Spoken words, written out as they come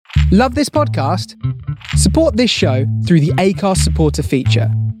Love this podcast? Support this show through the Acast supporter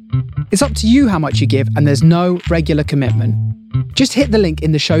feature. It's up to you how much you give, and there's no regular commitment. Just hit the link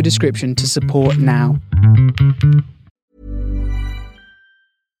in the show description to support now.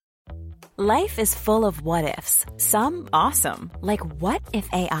 Life is full of what-ifs. Some awesome, like what if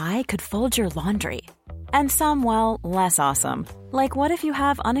AI could fold your laundry? And some, well, less awesome, like what if you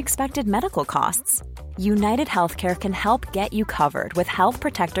have unexpected medical costs? United Healthcare can help get you covered with Health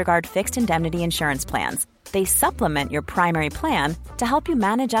Protector Guard fixed indemnity insurance plans. They supplement your primary plan to help you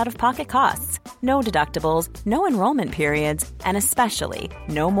manage out-of-pocket costs. No deductibles, no enrollment periods, and especially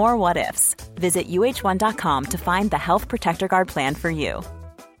no more what-ifs. Visit uh1.com to find the Health Protector Guard plan for you.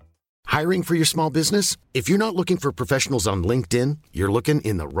 Hiring for your small business? If you're not looking for professionals on LinkedIn, you're looking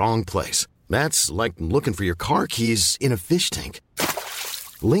in the wrong place. That's like looking for your car keys in a fish tank.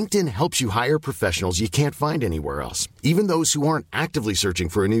 LinkedIn helps you hire professionals you can't find anywhere else, even those who aren't actively searching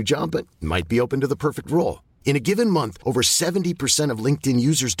for a new job but might be open to the perfect role. In a given month, over 70% of LinkedIn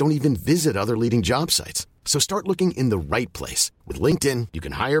users don't even visit other leading job sites. So start looking in the right place. With LinkedIn, you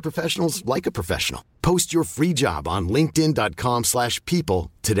can hire professionals like a professional. Post your free job on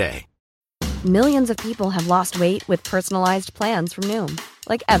linkedin.com/people today. Millions of people have lost weight with personalized plans from Noom.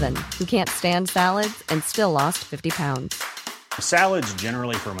 Like Evan, who can't stand salads and still lost 50 pounds. Salads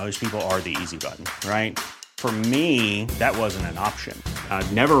generally for most people are the easy button, right? For me, that wasn't an option. I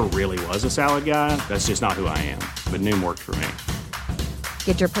never really was a salad guy. That's just not who I am. But Noom worked for me.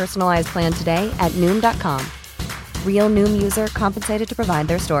 Get your personalized plan today at Noom.com. Real Noom user compensated to provide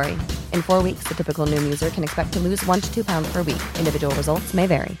their story. In 4 weeks, the typical Noom user can expect to lose 1 to 2 pounds per week. Individual results may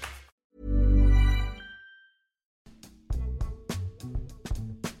vary.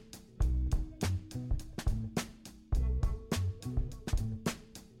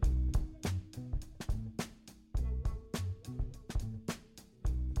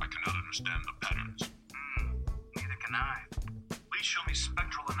 Understand the patterns. Neither can I. Please show me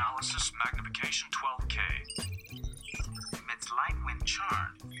spectral analysis magnification 12K. Emits light when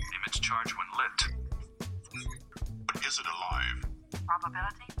charged. Emits charge when lit. But is it alive?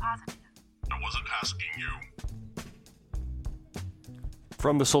 Probability positive. I wasn't asking you.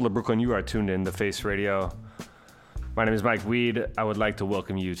 From the soul of Brooklyn, you are tuned in to Face Radio. My name is Mike Weed. I would like to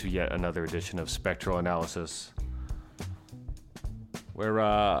welcome you to yet another edition of Spectral Analysis, where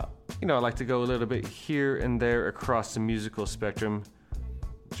I like to go a little bit here and there across the musical spectrum.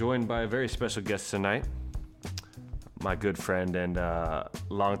 Joined by a very special guest tonight, my good friend and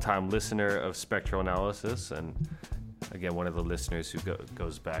longtime listener of Spectral Analysis, and again, one of the listeners who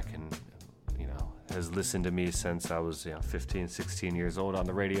goes back and has listened to me since I was 15, 16 years old on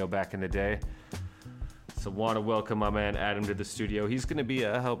the radio back in the day. So want to welcome my man Adam to the studio. He's going to be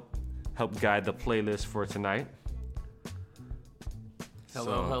help guide the playlist for tonight.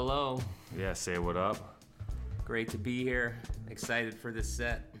 Hello. Yeah, say what up. Great to be here. Excited for this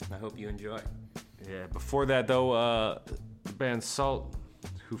set. I hope you enjoy. Yeah, before that though, the band Salt,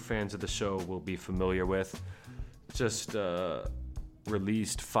 who fans of the show will be familiar with, just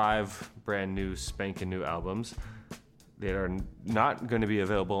released 5 brand new spanking new albums. They are not going to be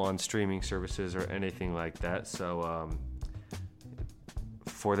available on streaming services or anything like that. So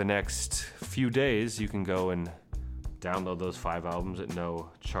for the next few days, you can go and download those 5 albums at no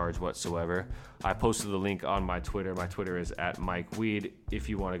charge whatsoever. I posted the link on my Twitter. My Twitter is @MikeWeed if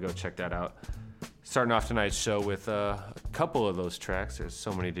you want to go check that out. Starting off tonight's show with a couple of those tracks. There's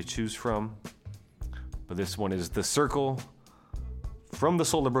so many to choose from. But this one is The Circle. From the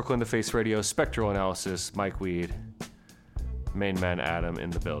soul of Brooklyn to Face Radio, Spectral Analysis, Mike Weed, main man Adam in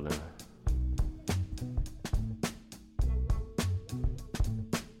the building.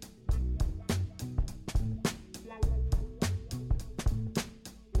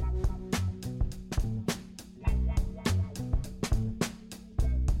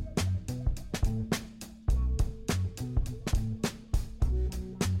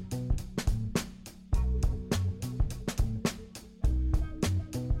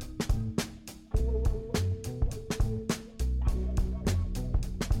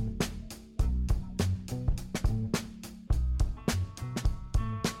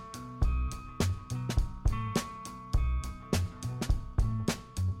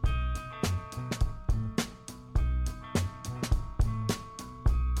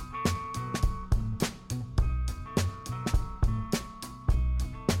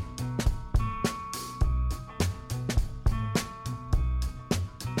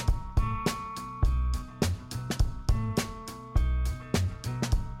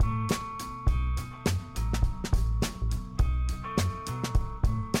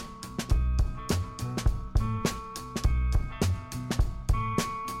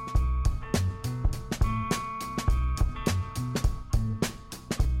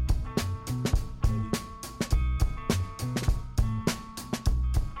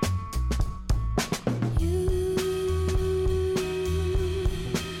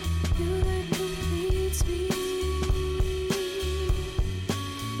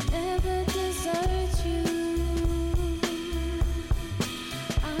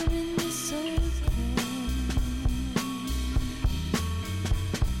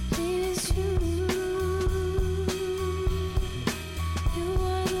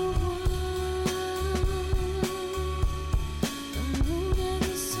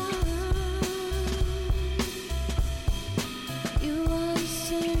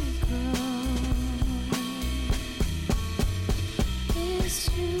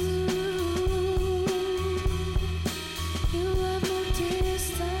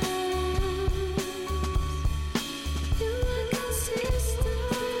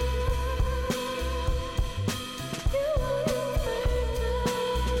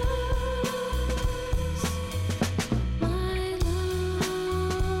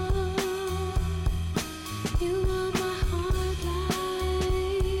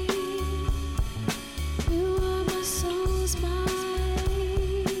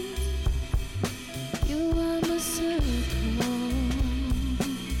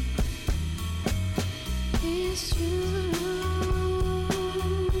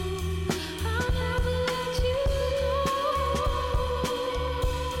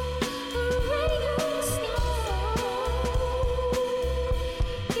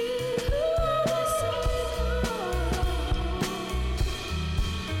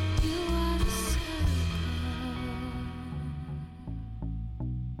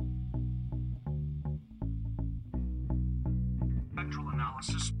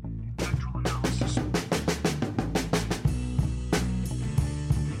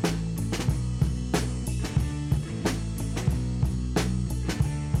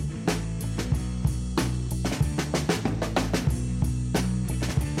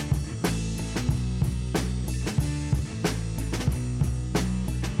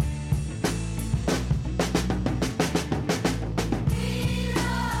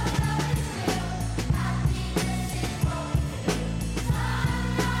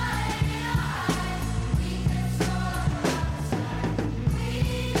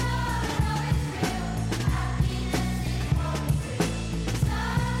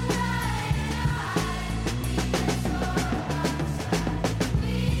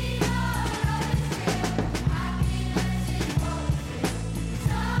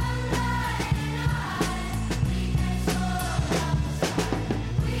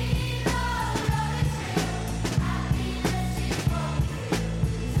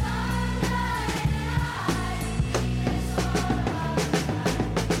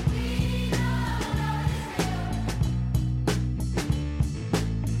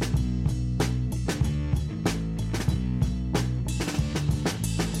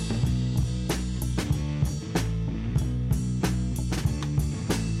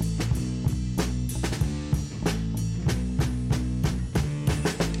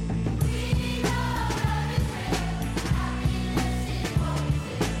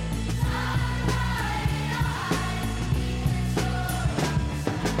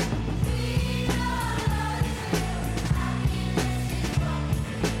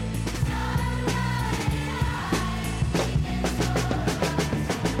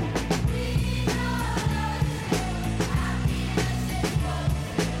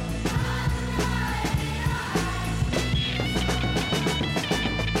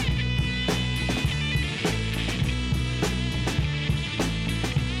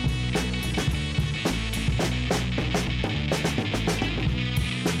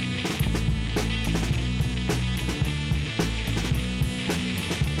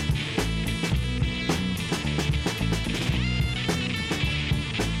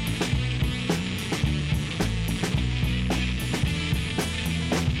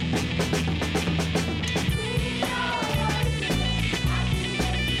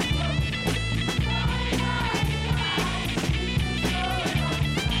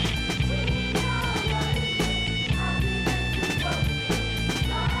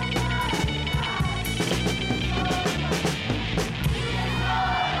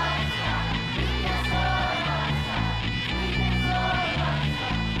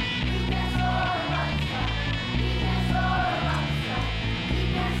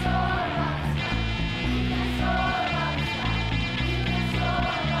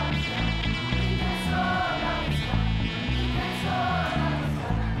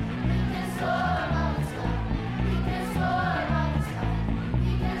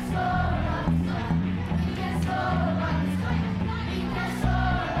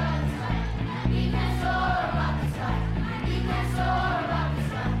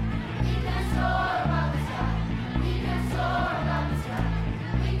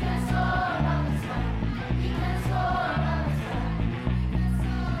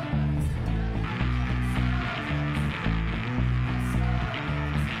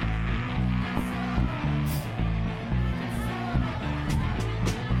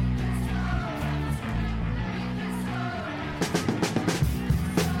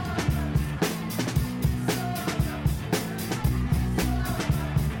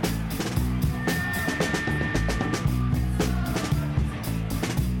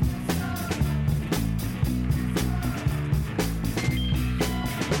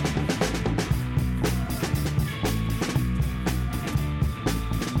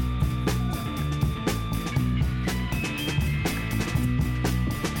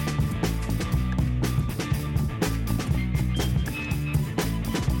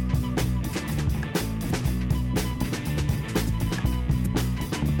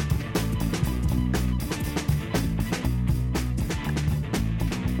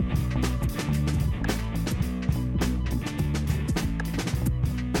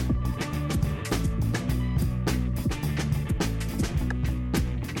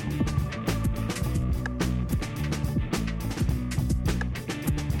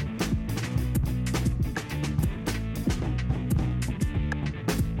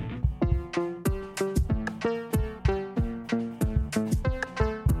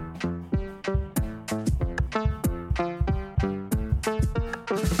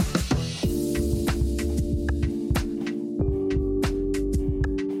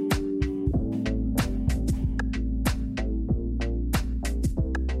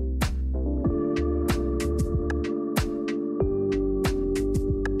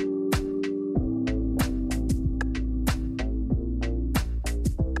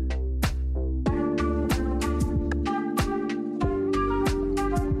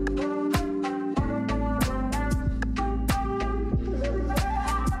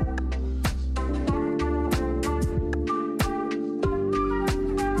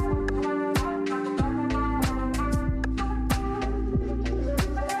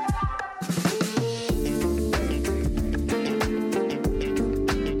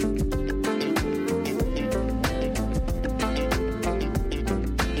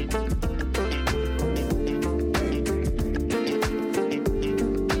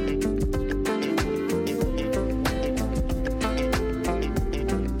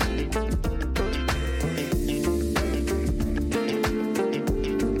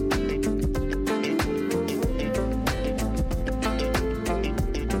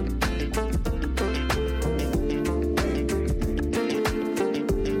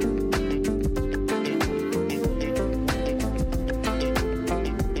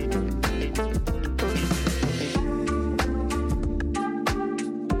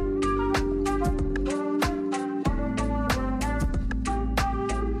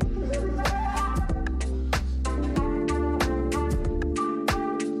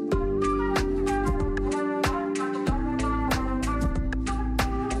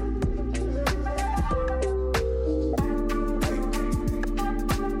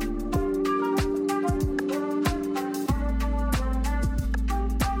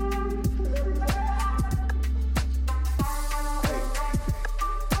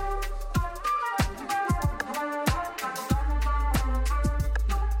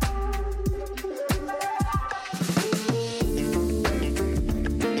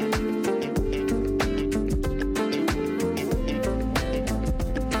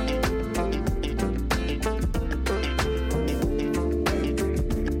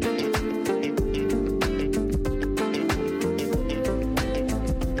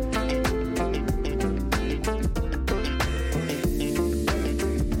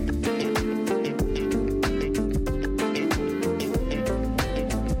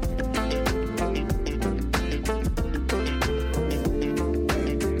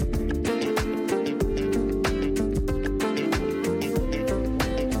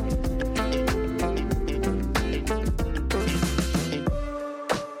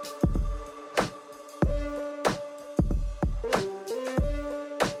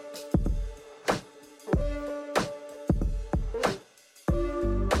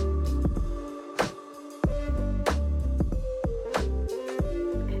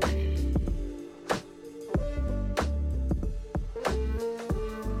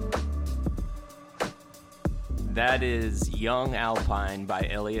 That is Young Alpine by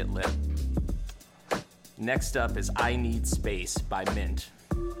Elliot Lipp. Next up is I Need Space by Mint,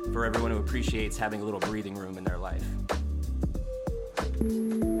 for everyone who appreciates having a little breathing room in their life.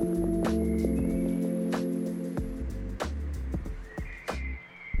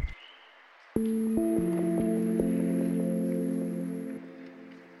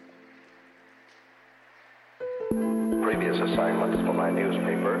 Previous assignments for my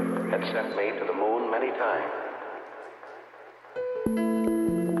newspaper had sent me to the moon many times.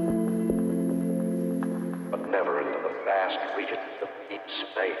 But never into the vast regions of deep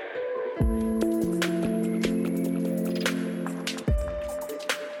space.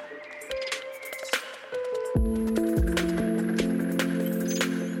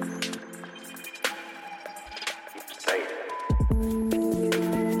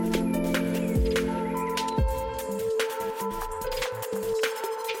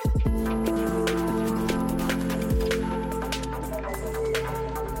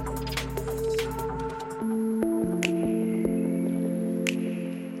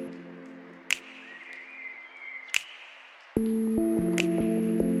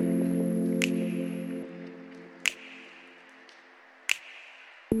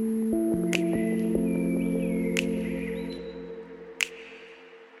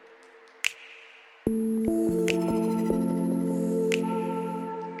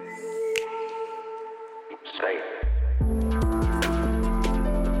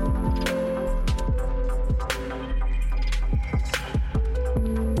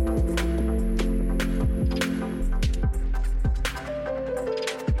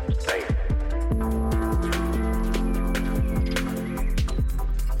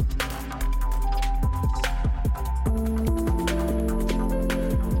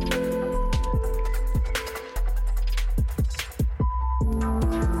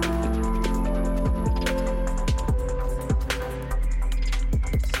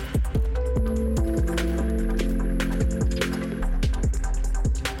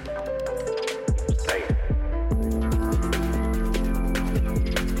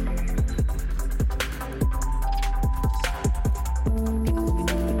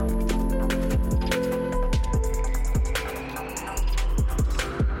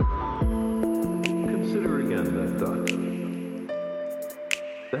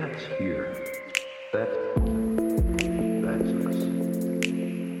 That's here. That's us.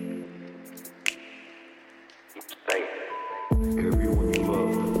 Everyone you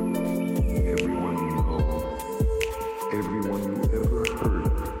love, everyone you know, everyone you ever heard,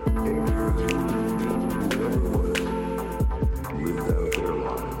 whoever was, lived out their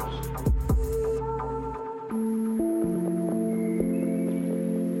lives.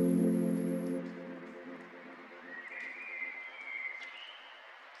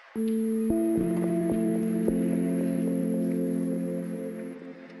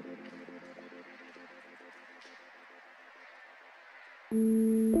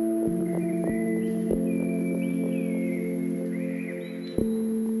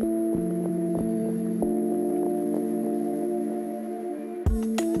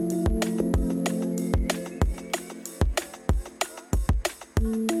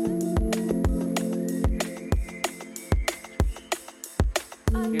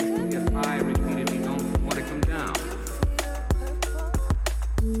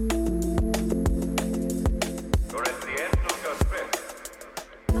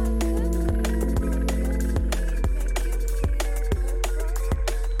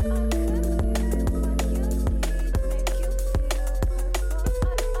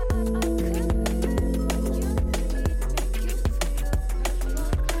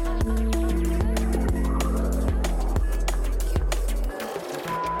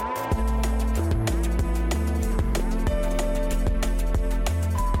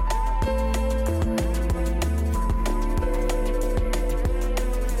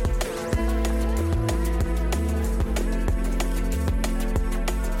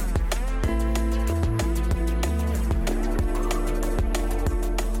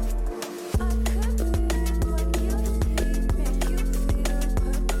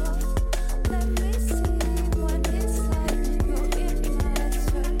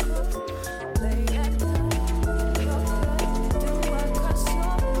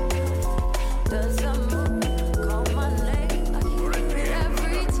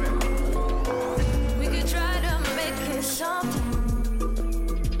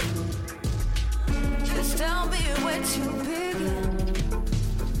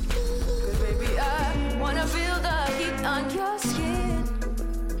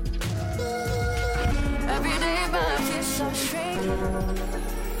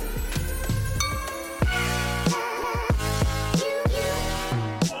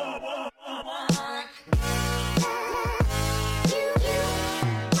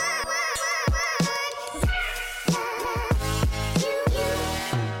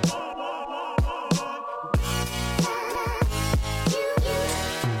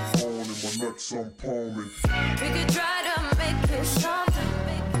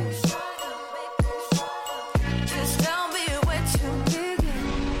 Just tell me where to begin.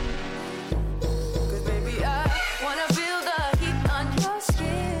 'Cause baby, I wanna feel the heat on your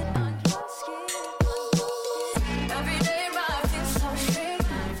skin. Every day my feet so shaky.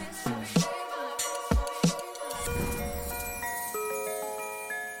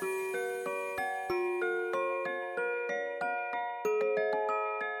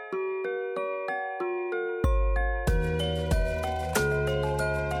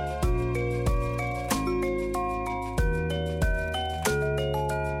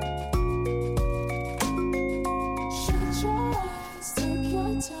 Shut your eyes, take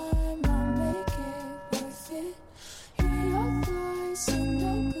your time, I'll make it worth it. Hear your voice in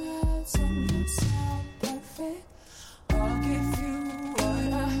the clouds and you sound perfect. I'll give you what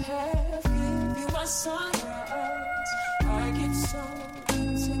I have, give you my sunrise. I get so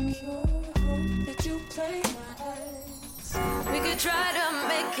insecure, hope that you play nice. We could try to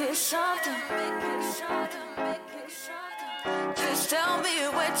make it something. Just tell me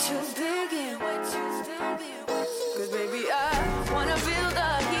where to begin. 'Cause baby, I wanna feel the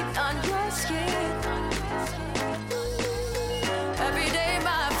heat on your skin. Every day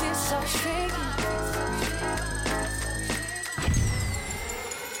my feet so shaky.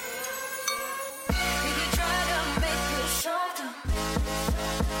 We could try to make it something.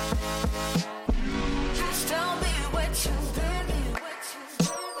 Just tell me where to begin.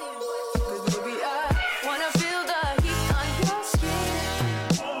 'Cause baby, I wanna feel the heat on your skin.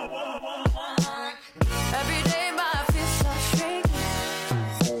 Every day my feet so shaky.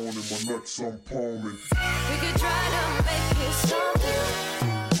 On in my nuts, I'm palming. We could try to make it something.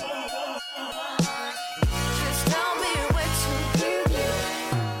 Just tell me where to begin.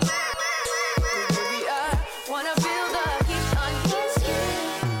 'Cause baby, I wanna feel the heat on your skin.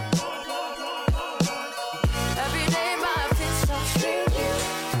 Every day my feet so shaky.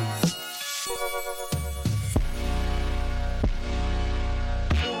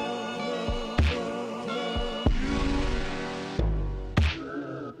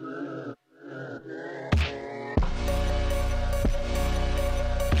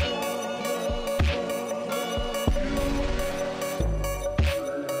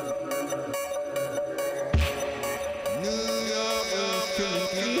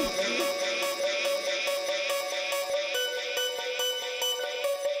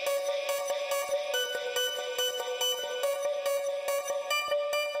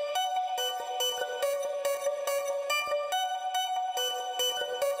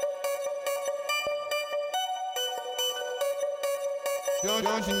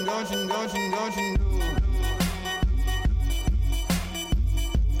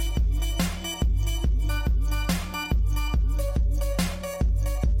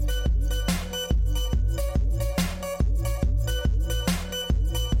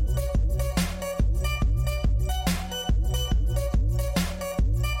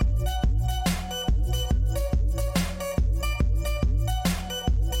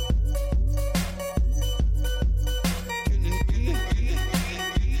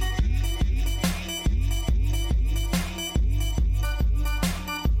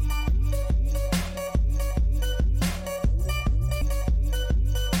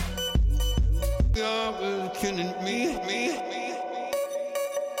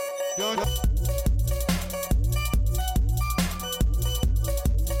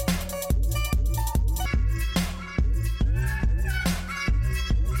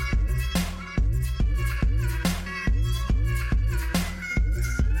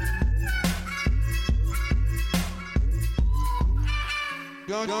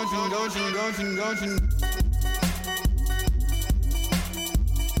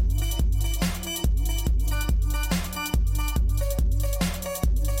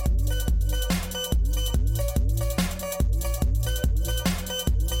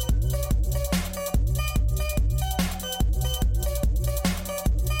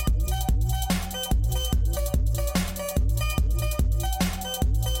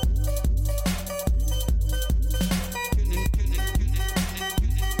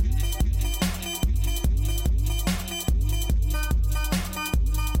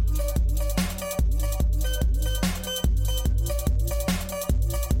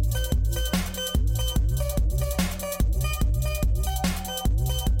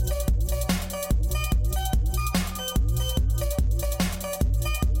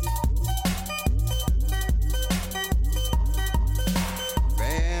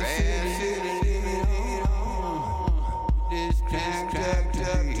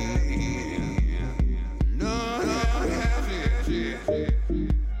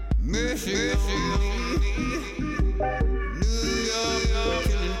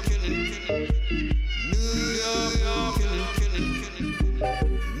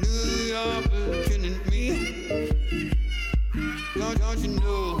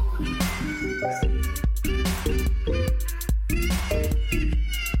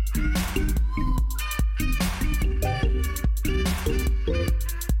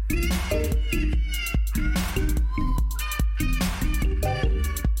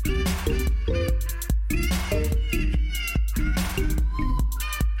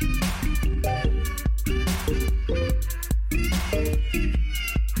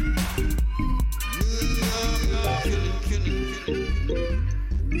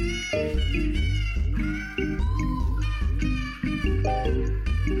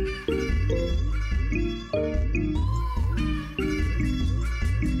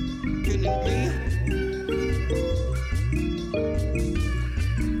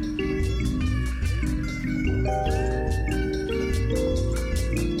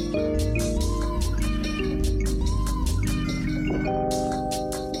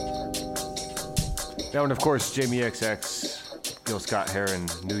 Now, and of course, Jamie XX, Gil Scott Heron,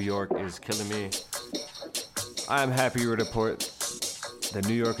 New York is killing me. I am happy to report that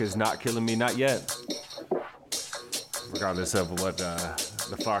New York is not killing me, not yet. Regardless of what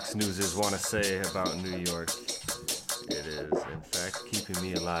the Fox Newses want to say about New York, it is, in fact, keeping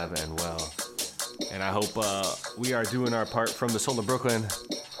me alive and well. And I hope we are doing our part from the soul of Brooklyn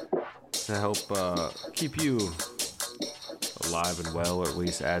to help keep you alive and well, or at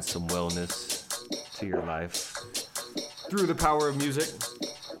least add some wellness to your life through the power of music.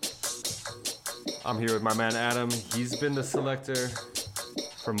 I'm here with my man Adam. He's been the selector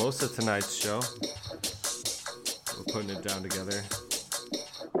for most of tonight's show. We're putting it down together.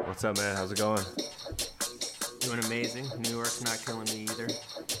 What's up, man? How's it going? Doing amazing. New York's not killing me either.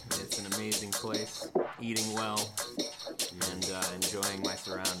 It's an amazing place. Eating well and enjoying my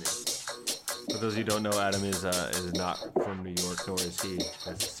surroundings. For those of you who don't know, Adam is not from New York, nor is he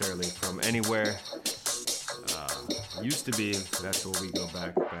necessarily from anywhere. Used to be. That's where we go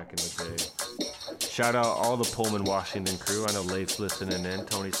back in the day. Shout out all the Pullman, Washington crew. I know Leif's listening in.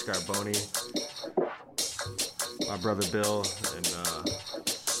 Tony Scarboni, my brother Bill, and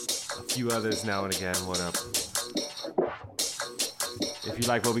a few others now and again. What up? If you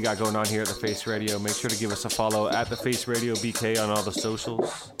like what we got going on here at The Face Radio, make sure to give us a follow at The Face Radio BK on all the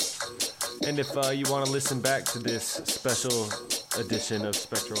socials. And if you want to listen back to this special edition of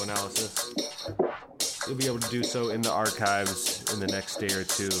Spectral Analysis, you'll be able to do so in the archives in the next day or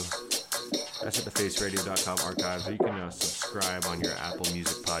two. That's at thefaceradio.com archives, or you can subscribe on your Apple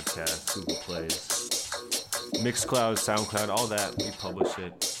Music podcast, Google Plays, Mixcloud, SoundCloud, all that. We publish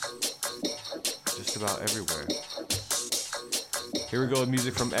it just about everywhere. Here we go with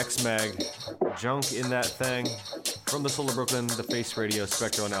music from X-Mag, Junk in That Thing, from the Soul of Brooklyn, The Face Radio,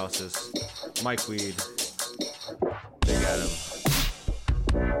 Spectral Analysis, Mike Weed, Big Adam.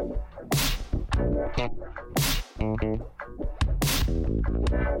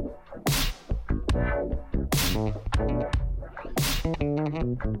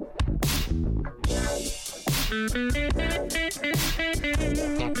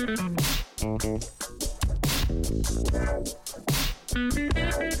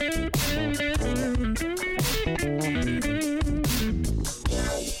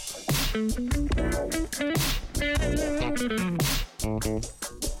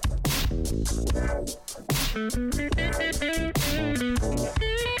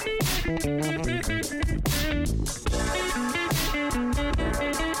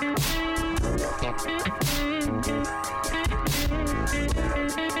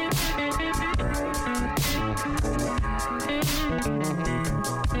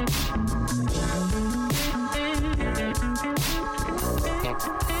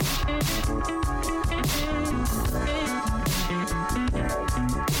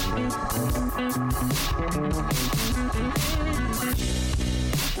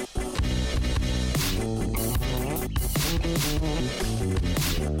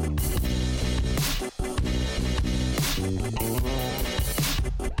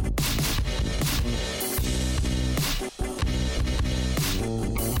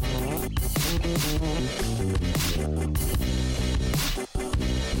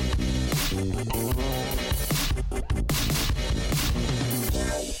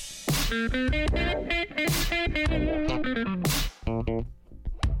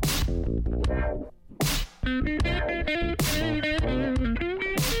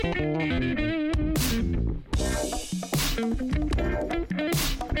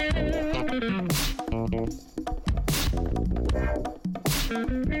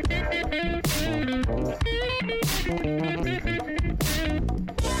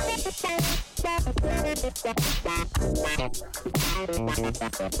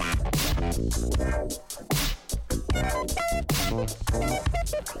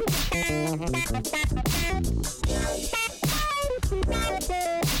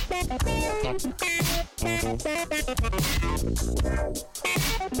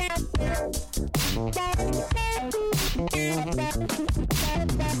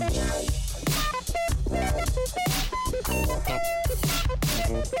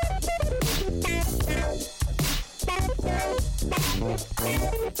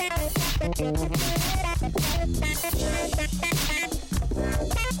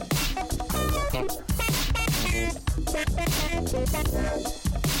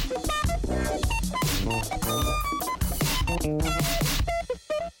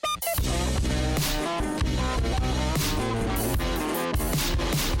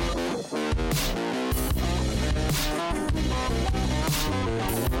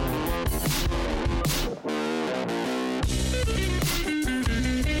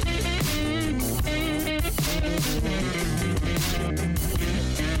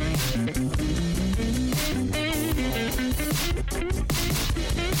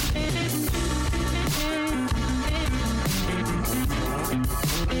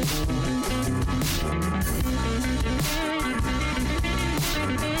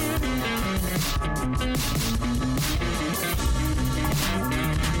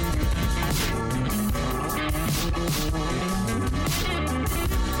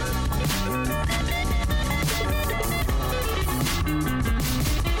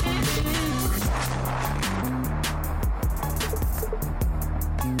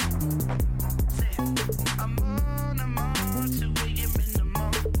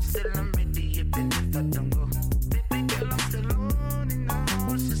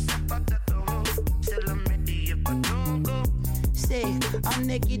 I'm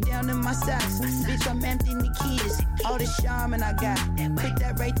naked down in my socks. Bitch, I'm empty Nikitas. All the charmin' I got. Put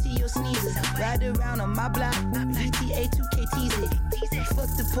that right to your sneezers. Ride around on my block. GTA 2K tease it. Fuck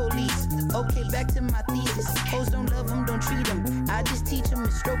the police. Okay, back to my thesis. Hoes don't love them, don't treat them. I just teach them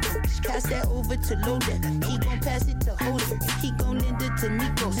and stroke them. Pass that over to Loader. He gon' pass it to Hoser. He gon' lend it to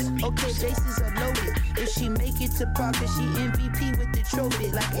Nikos. Okay, bases are loaded. If she make it to Parker, she MVP with the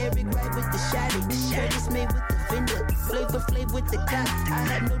trophy. Like Eric Wright with the shot it. Curtis made with the fender. Flavor Flav with the clock. I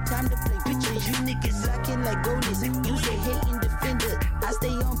had no time to play bitches. You niggas locking like goalies. Use a hating defender. I stay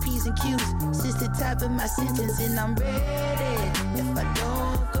on P's and Q's. Since the top of my sentence, and I'm ready. If I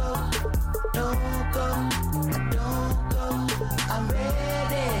don't go, don't go. I don't go. I'm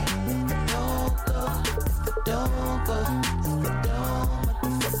ready. If I don't go, if I don't go, if I don't,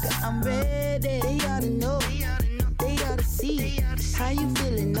 motherfucker, I'm ready. They oughta know. They oughta see. How you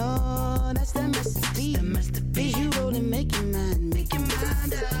feeling? Oh, that's that masterpiece. Is you rollin', make your mind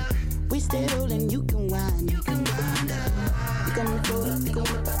up. We stay rollin', you can wind up. You got me roll up, you gon'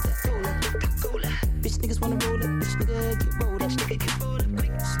 whip out that cola. Bitch niggas wanna roll up, bitch nigga get rolled up.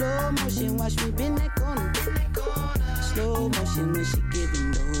 Slow motion, watch me bend that corner. Slow motion when she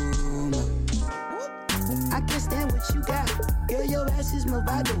giving low. I can't stand what you got. Girl, your ass is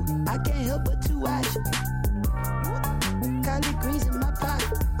Movado. I can't help but to watch. Collard greens in my pot.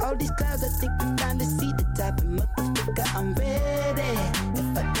 All these clouds, I think we finally see the top. And motherfucker, I'm ready.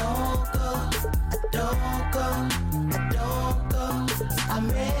 If I don't go, I don't go. I don't go. I'm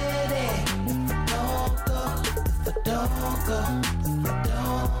ready. If I don't go, if I don't go, if I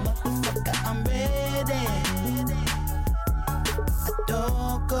don't, motherfucker, I'm ready. I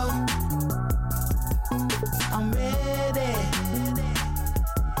don't go. I'm ready.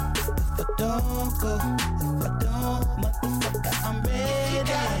 If I don't go, if I don't, motherfucker, I'm ready. If you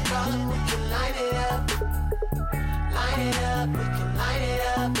got a problem, we can line it up. Line it up, we can line it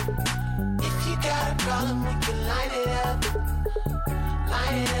up. If you got a problem, we can line it up.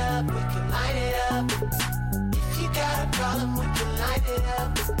 Line it up, we can line it up. If you got a problem, we can line it up.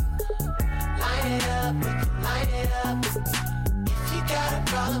 Line it up, we can line it up. If you got a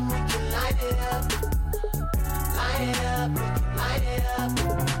problem, we can line it up. Line it up, we can line it up.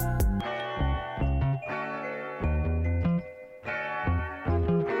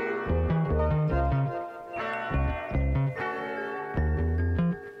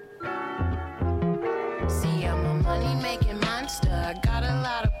 I got a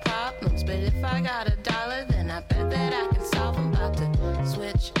lot of problems, but if I got $1, then I bet that I can solve them. About to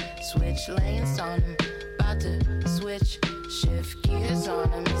switch lanes on them. About to shift gears on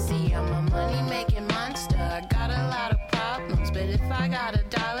them. You see, I'm a money-making monster. I got a lot of problems, but if I got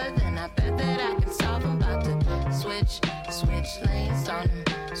 $1, then I bet that I can solve them. About to switch lanes on them.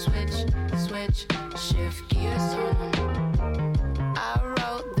 Switch, shift gears on them. I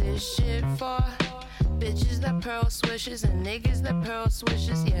wrote this shit for bitches that pearl swishes and niggas that pearl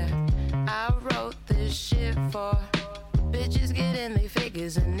swishes, yeah. I wrote this shit for bitches get in they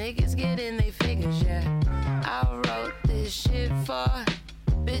figures and niggas get in they figures, yeah. I wrote this shit for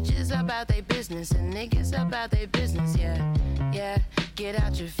bitches about they business and niggas about they business, yeah. Yeah, get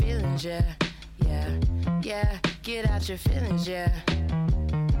out your feelings, yeah. Yeah, get out your feelings, yeah.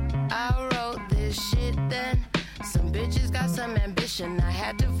 I wrote this shit then. Some bitches got some ambition. I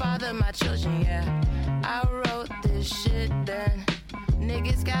had to father my children, yeah. I wrote this shit then.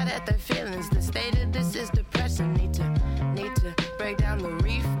 Niggas got at their feelings. The state of this is depressing. Need to break down the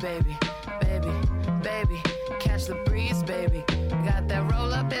reef, baby. Catch the breeze, baby. Got that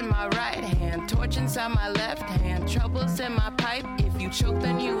roll up in my right hand, torch inside my left hand, troubles in my pipe. If you choke,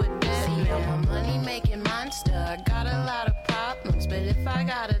 then you a dead man. I'm a money-making monster. I got a lot of problems, but if I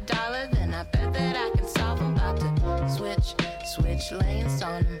got $1, then I bet that I can solve them. About to switch lanes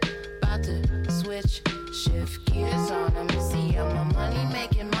on them. About to shift gears on them. You see, I'm a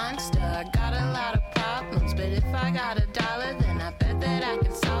money-making monster. I got a lot of problems, but if I got $1, then I bet that I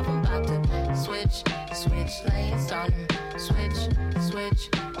can solve them. About to switch lanes on them. Switch,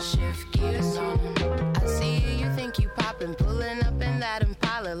 shift gears on them. I see you think you poppin', pulling up in that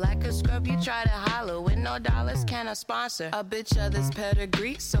Impala. Like a scrub, you try to holler. With no dollars, can I sponsor a bitch of this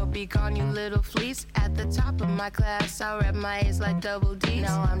pedigree? So be gone, you little fleece. At the top of my class, I rap my A's like double D's.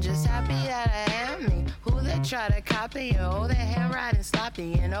 No, I'm just happy that I am me. Who they try to copy? Oh, their handwriting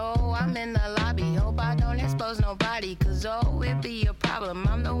sloppy. And oh, I'm in the lobby. Hope I don't expose nobody. Cause oh, it be a problem.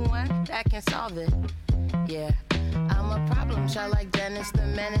 I'm the one that can solve it. Yeah, I'm a problem child like Dennis the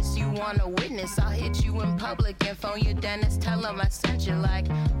Menace. You wanna witness? I'll hit you in public and phone your dentist. Tell him I sent you like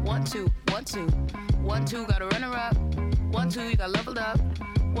 1, 2, 1, 2, 1, 2. Got a runner up. 1, 2, you got leveled up.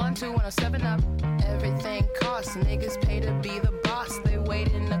 1, 2, 107 up. Everything costs. Niggas pay to be the boss.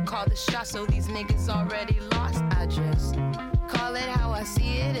 call the shots, so these niggas already lost. I just call it how I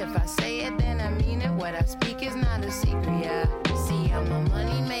see it. If I say it, then I mean it. What I speak is not a secret, yeah. See, I'm a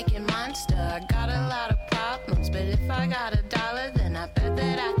money-making monster. I got a lot of problems, but if I got $1, then I bet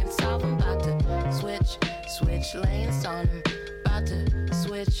that I can solve them. About to switch lanes on them. About to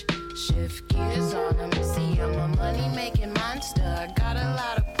shift gears on them. See, I'm a money-making monster. I got a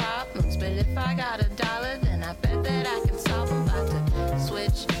lot of problems, but if I got $1, then I bet that I can solve them. About to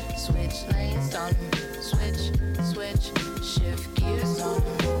switch lanes on them. Switch, shift gears on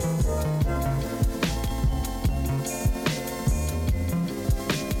them.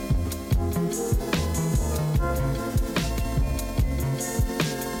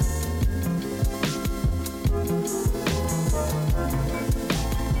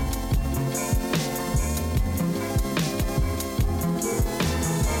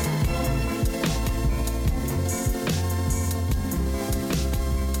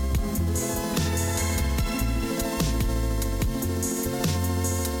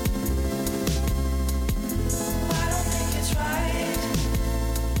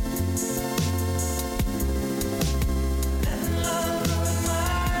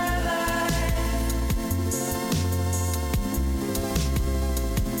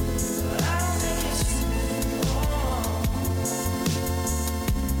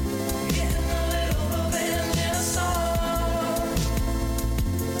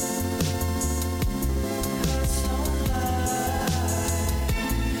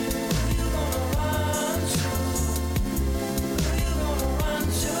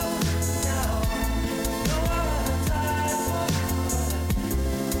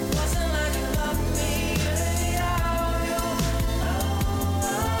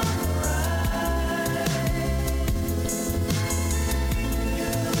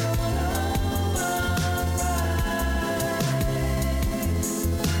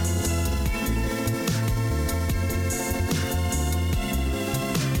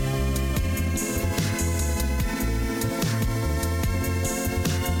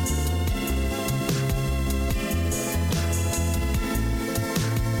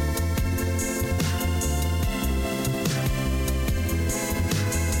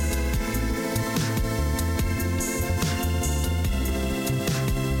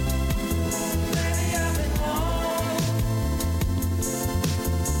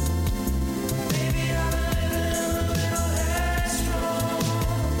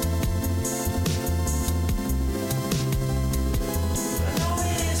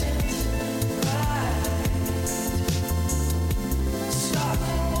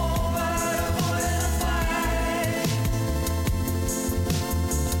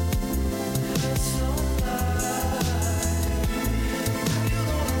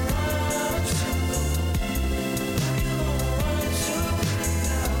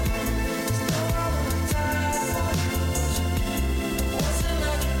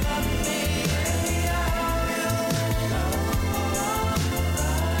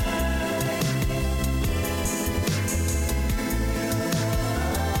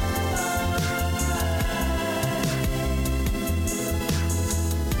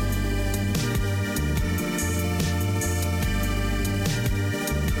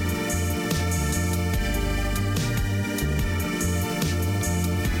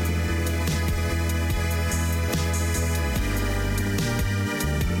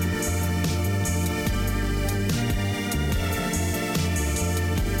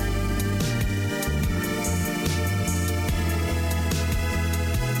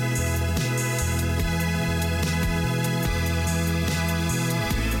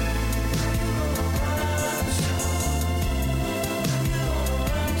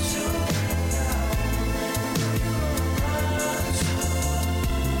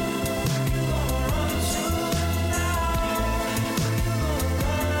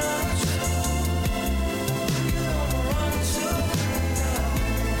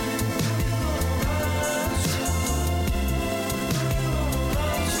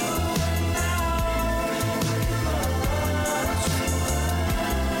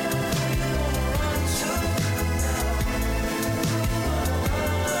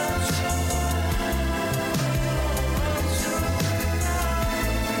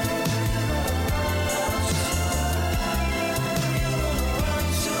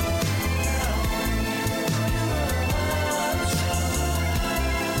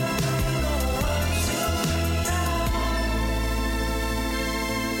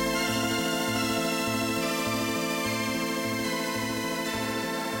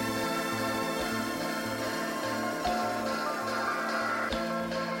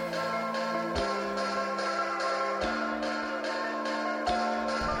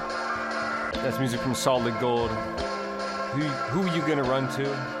 That's music from Solid Gold. Who You Gonna Run To?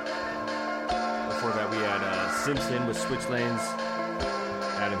 Before that, we had Simpson with Switch Lanes.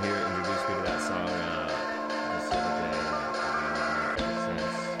 Adam here introduced me to that song this other day.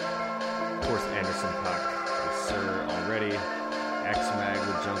 Of course, Anderson Puck with Sir already. X-Mag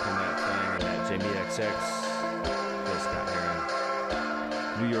would jump in that thing, and that Jamie XX. Phil Scott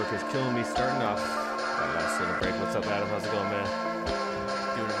Heron. New York is killing me, starting off that last little break. What's up, Adam? How's it going, man?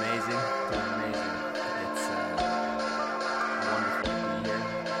 Doing amazing. It's wonderful to be here.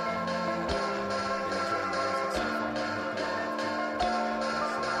 Been enjoying the music so far. I hope you all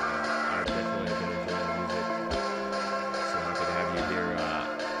have I've definitely been enjoying the music. So happy to have you here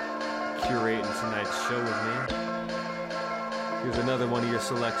curating tonight's show with me. Here's another one of your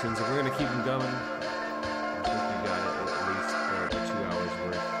selections, and we're going to keep them going. I think you got it at least the 2 hours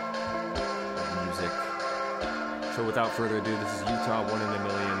worth of music. So without further ado, this is Utah 1 in a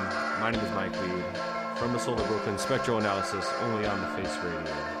Million. My name is Mike Weed from the Soul of Brooklyn, Spectral Analysis, only on the Face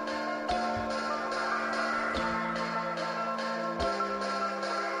Radio.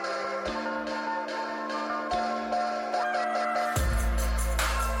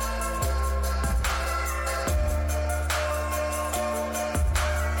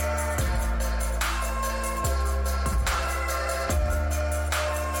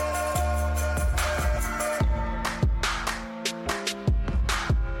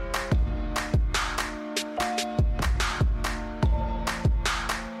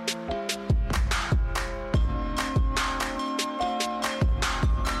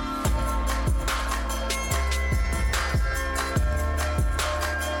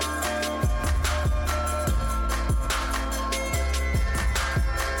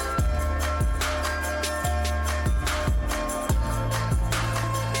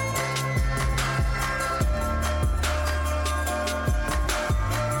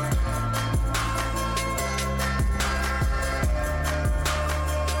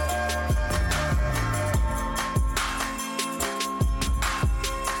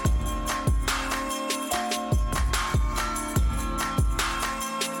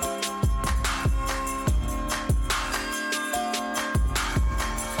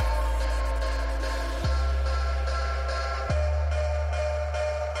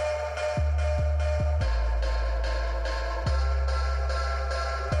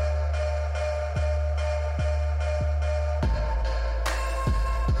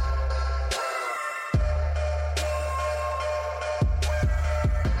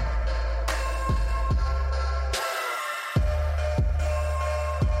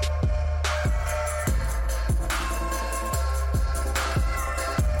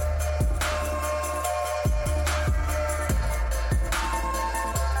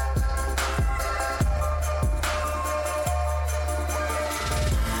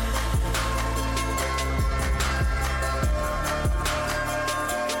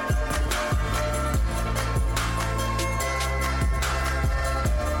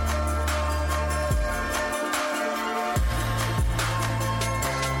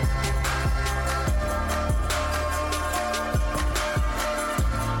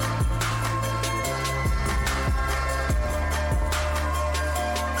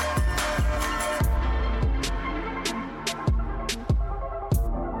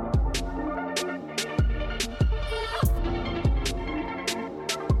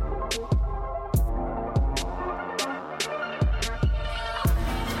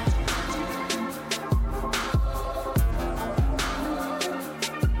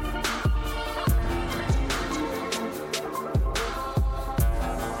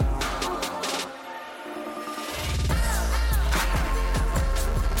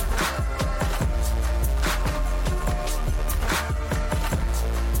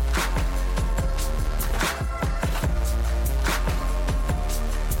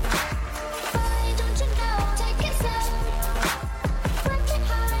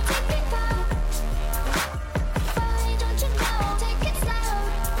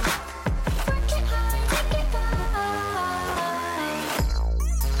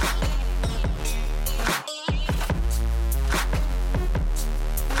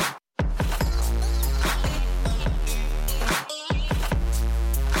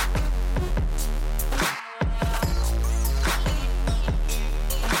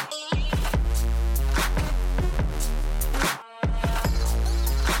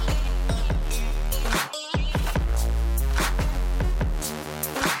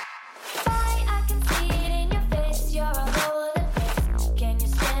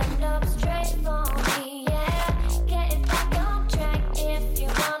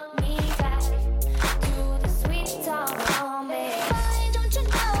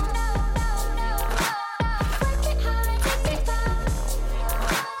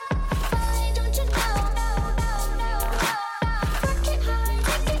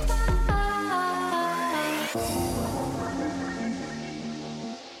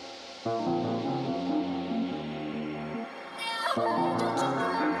 I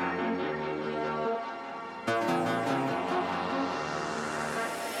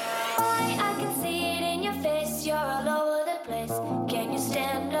can see it in your face, you're all over the place. Can you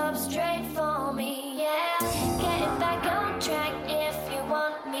stand up straight for me? Yeah, getting back on track if you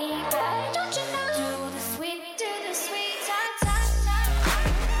want me back. Don't you know? Do the sweet talk, talk, talk.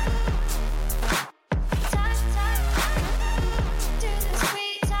 Talk, talk. Do the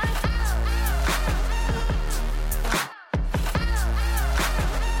sweet talk.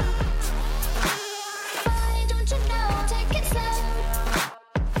 Why don't you know? Take it slow.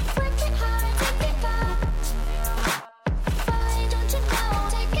 Work it hard, take it far. Why don't you know?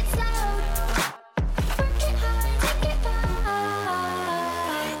 Take it slow. Work it hard, take it far.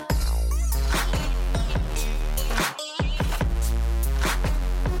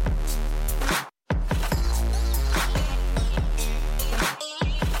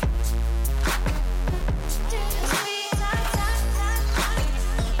 Do the sweet talk, talk, talk, talk.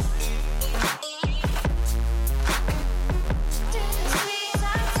 Do the sweet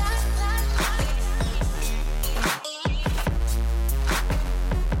talk, talk, talk, talk.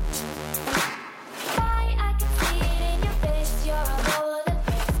 Why I can see it in your face, you're all over the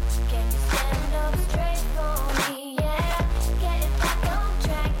place. Can you stand up straight for me? Yeah, getting back on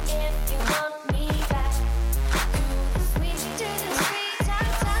track if you want me back. Do the sweet talk,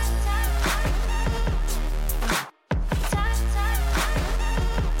 talk, talk, talk. Talk, talk.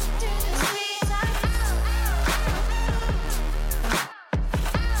 Do the sweet talk.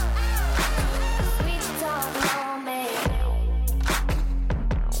 Sweet talk for me.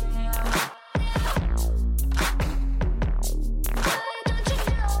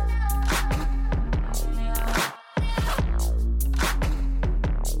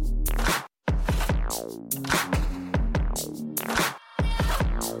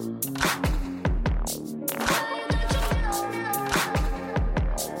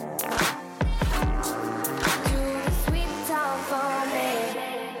 Do the sweet talk for me.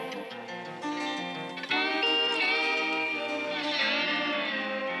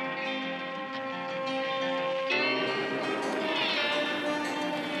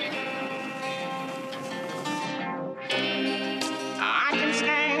 I can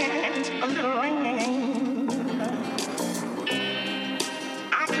stand a little rain.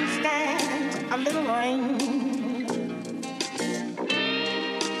 I can stand a little rain.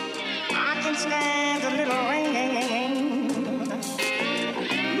 I can stand a little rain.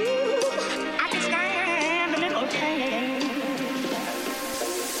 Ooh, I can stand a little pain.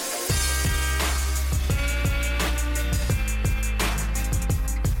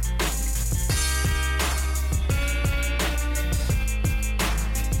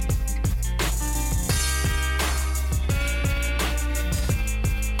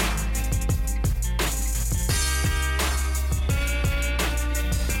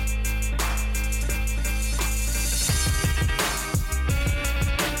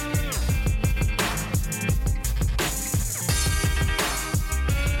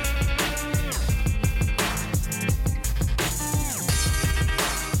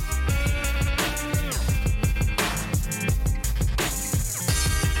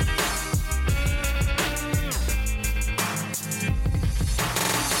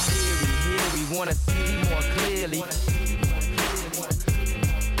 Here we wanna see more clearly.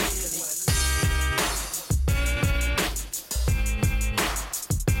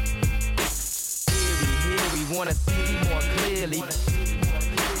 Here we wanna see more clearly.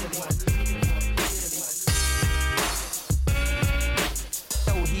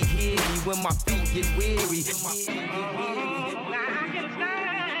 So he hear me when my feet get weary. Now I can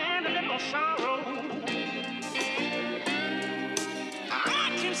stand a little sorrow. I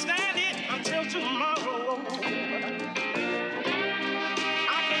can stand it until tomorrow.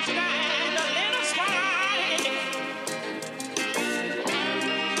 I can stand a little smile.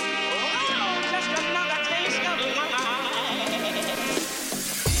 Oh, just another taste of life.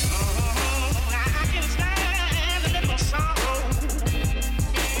 Now I can stand a little sorrow.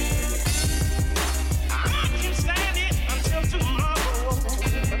 I can stand it until tomorrow.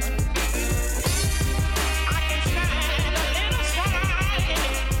 I can stand a little smile.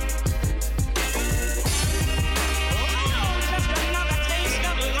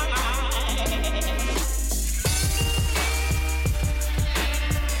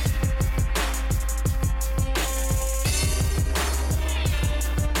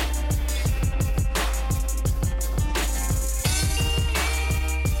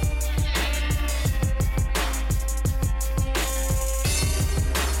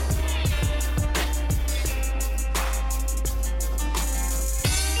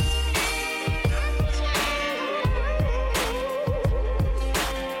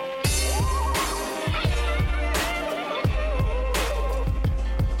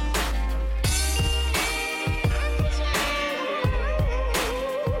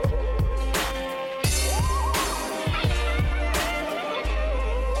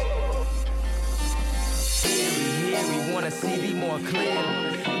 clear.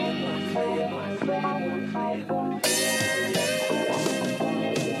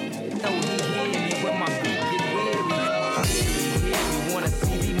 Know he hear me when my feet get weary. He hear me, wanna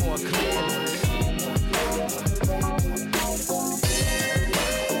see me more clearly.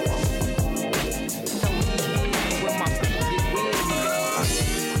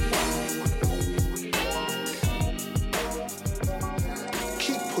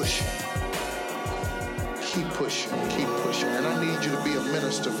 And I need you to be a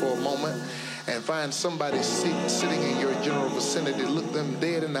minister for a moment and find somebody sitting in your general vicinity, look them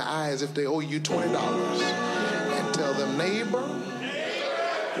dead in the eyes if they owe you $20 and tell them, neighbor,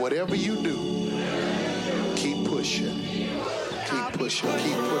 whatever you do, keep pushing. Keep pushing,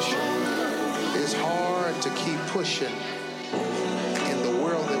 keep pushing. It's hard to keep pushing in the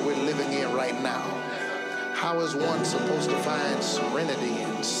world that we're living in right now. How is one supposed to find serenity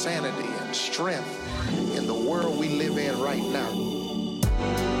and sanity and strength in the world we live in right now?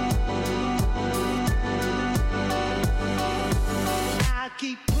 I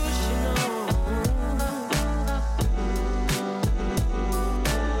keep pushing on.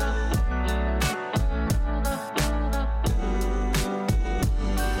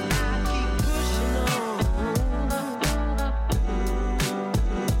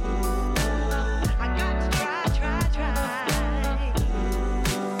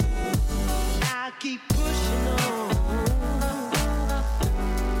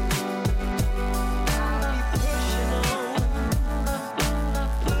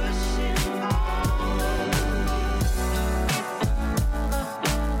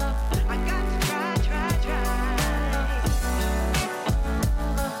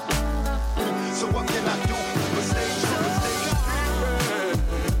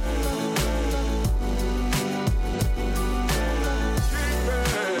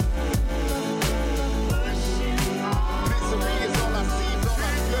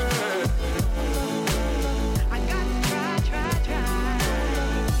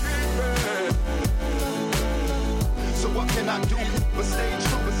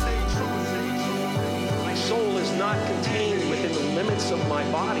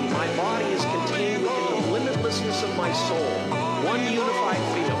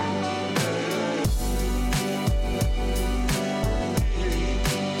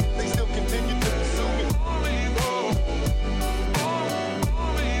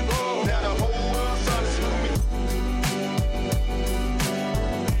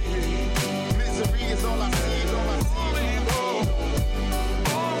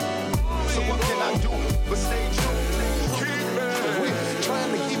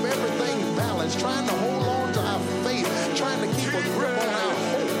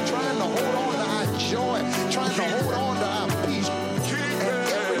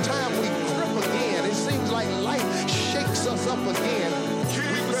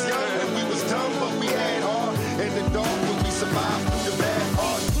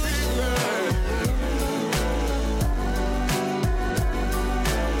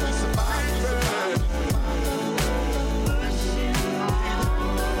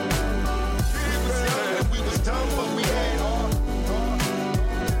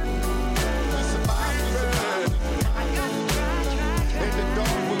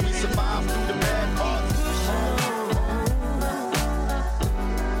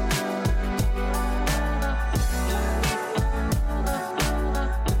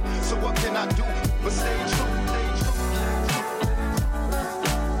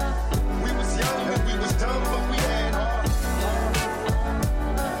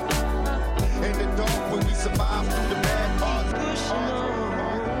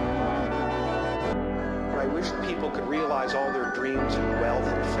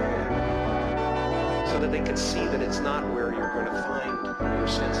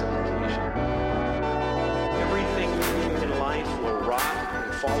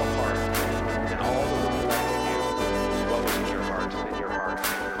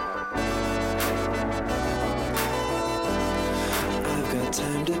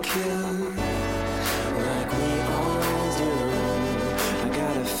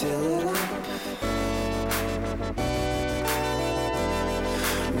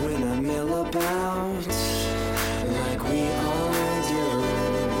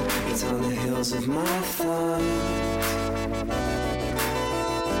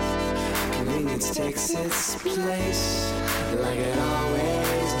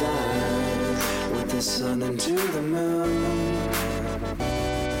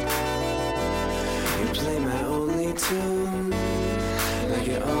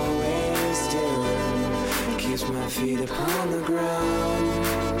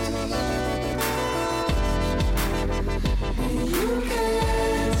 You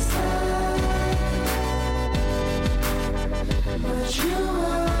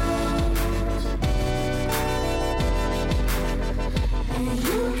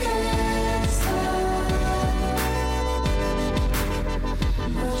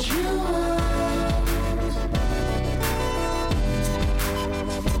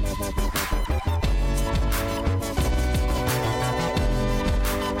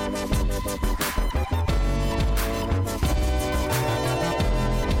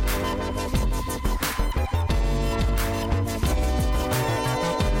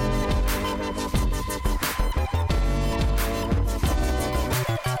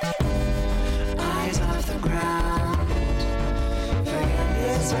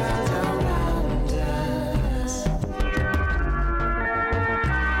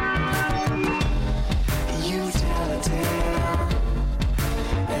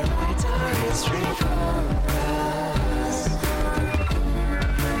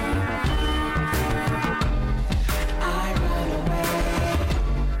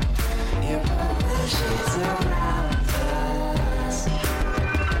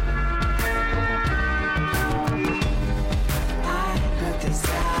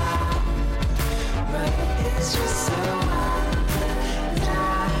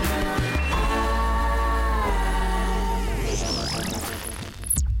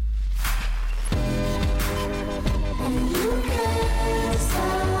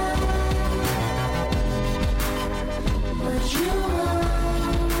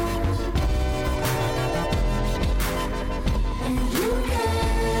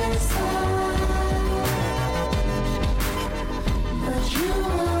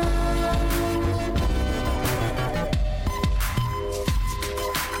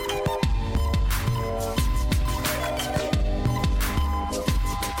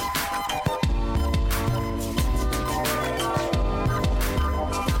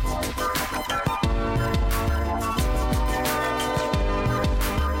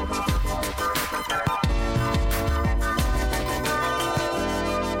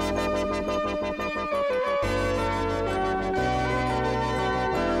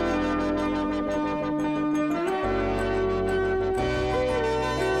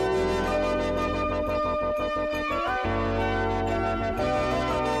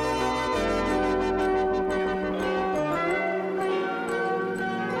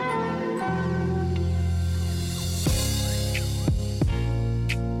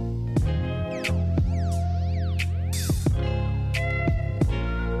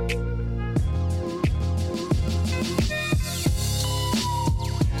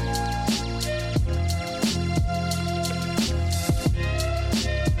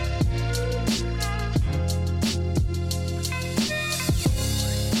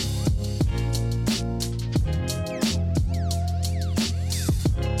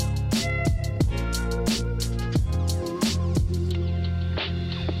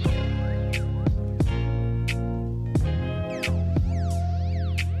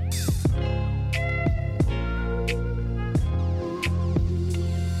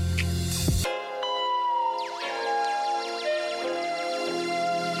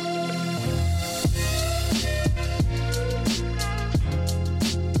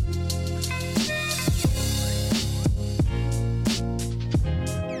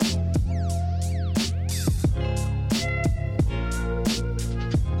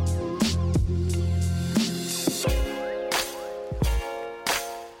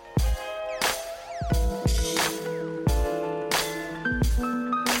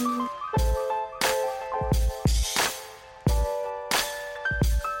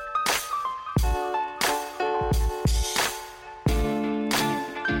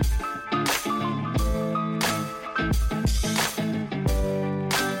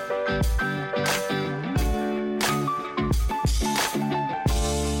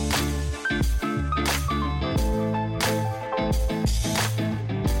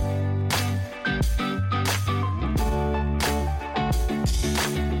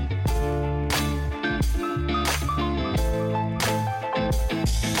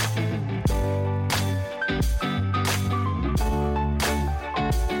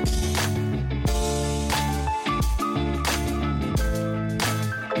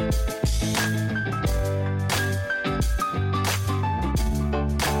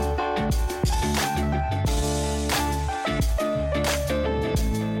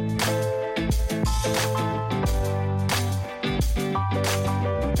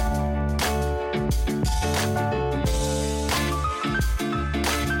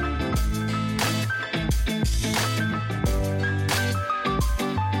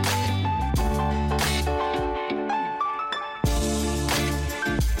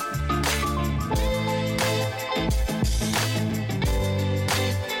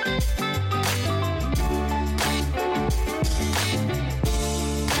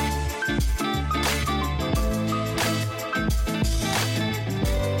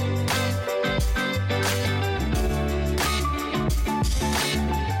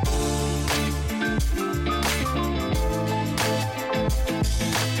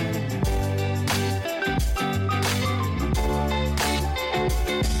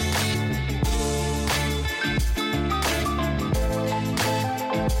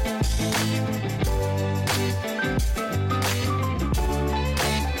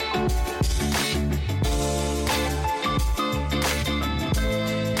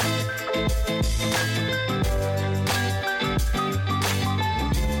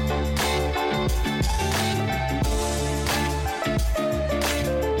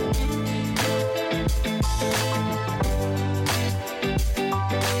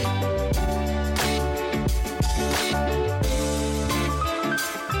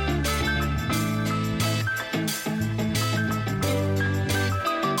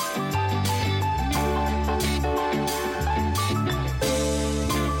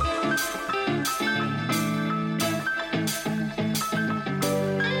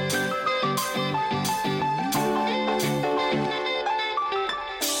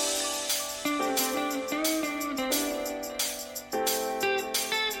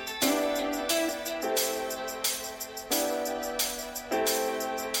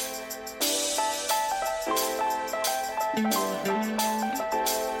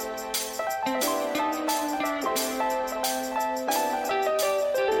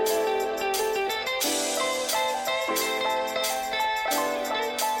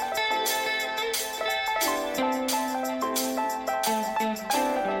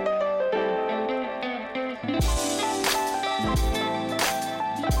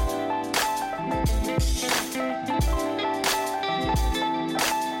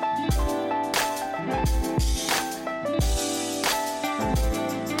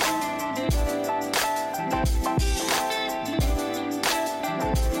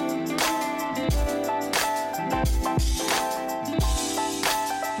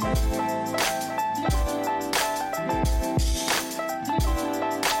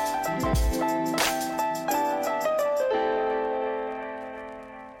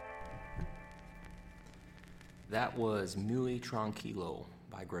That was Muy Tranquilo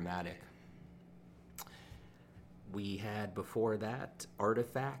by Grammatic. We had before that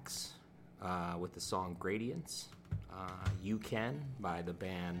Artifacts with the song Gradients, You Can by the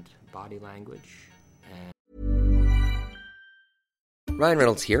band Body Language, and Ryan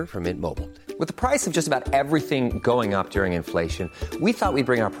Reynolds here from Mint Mobile. With the price of just about everything going up during inflation, we thought we'd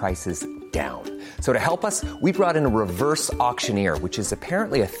bring our prices down. So to help us, we brought in a reverse auctioneer, which is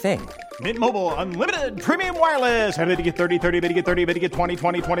apparently a thing. Mint Mobile Unlimited Premium Wireless. How to get 30, 30, bit to get 30, bit to get 20,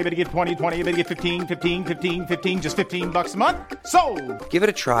 20, 20, bit to get 20, 20, bit to get 15, 15, 15, 15, just $15 a month? Sold! Give it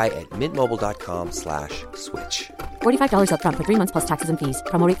a try at mintmobile.com/switch. $45 up front for 3 months plus taxes and fees.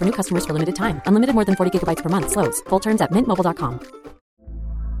 Promo rate for new customers for limited time. Unlimited more than 40 gigabytes per month. Slows full terms at mintmobile.com.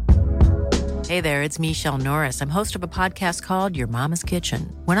 Hey there, it's Michelle Norris. I'm host of a podcast called Your Mama's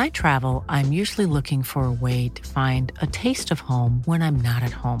Kitchen. When I travel, I'm usually looking for a way to find a taste of home when I'm not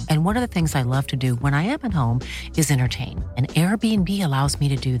at home. And one of the things I love to do when I am at home is entertain. And Airbnb allows me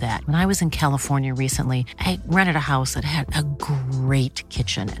to do that. When I was in California recently, I rented a house that had a great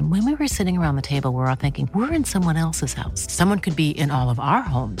kitchen. And when we were sitting around the table, we're all thinking, we're in someone else's house. Someone could be in all of our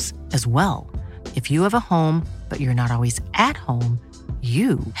homes as well. If you have a home, but you're not always at home,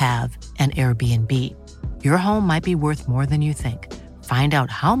 you have an Airbnb. Your home might be worth more than you think. Find out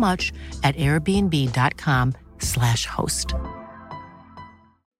how much at airbnb.com/host.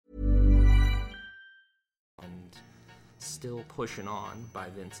 And Still Pushing On by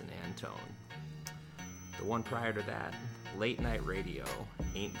Vincent Antone. The one prior to that, Late Night Radio,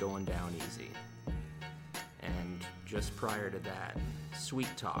 Ain't Going Down Easy. And just prior to that, Sweet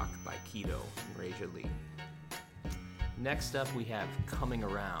Talk by Keto and Raja Lee. Next up, we have Coming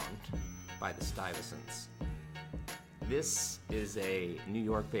Around by the Stuyvesants. This is a New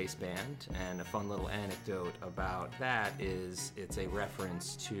York-based band, and a fun little anecdote about that is it's a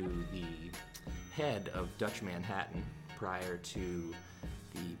reference to the head of Dutch Manhattan prior to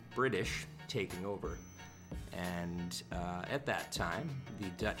the British taking over. And at that time, the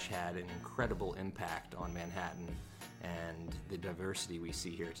Dutch had an incredible impact on Manhattan and the diversity we see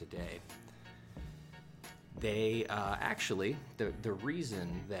here today. They actually, the reason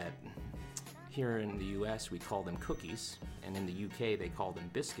that here in the US we call them cookies, and in the UK they call them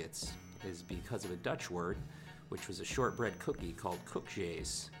biscuits, is because of a Dutch word, which was a shortbread cookie called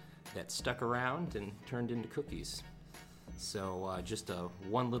koekjes, that stuck around and turned into cookies. So just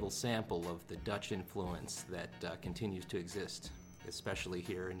one little sample of the Dutch influence that continues to exist, especially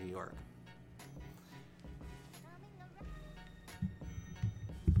here in New York.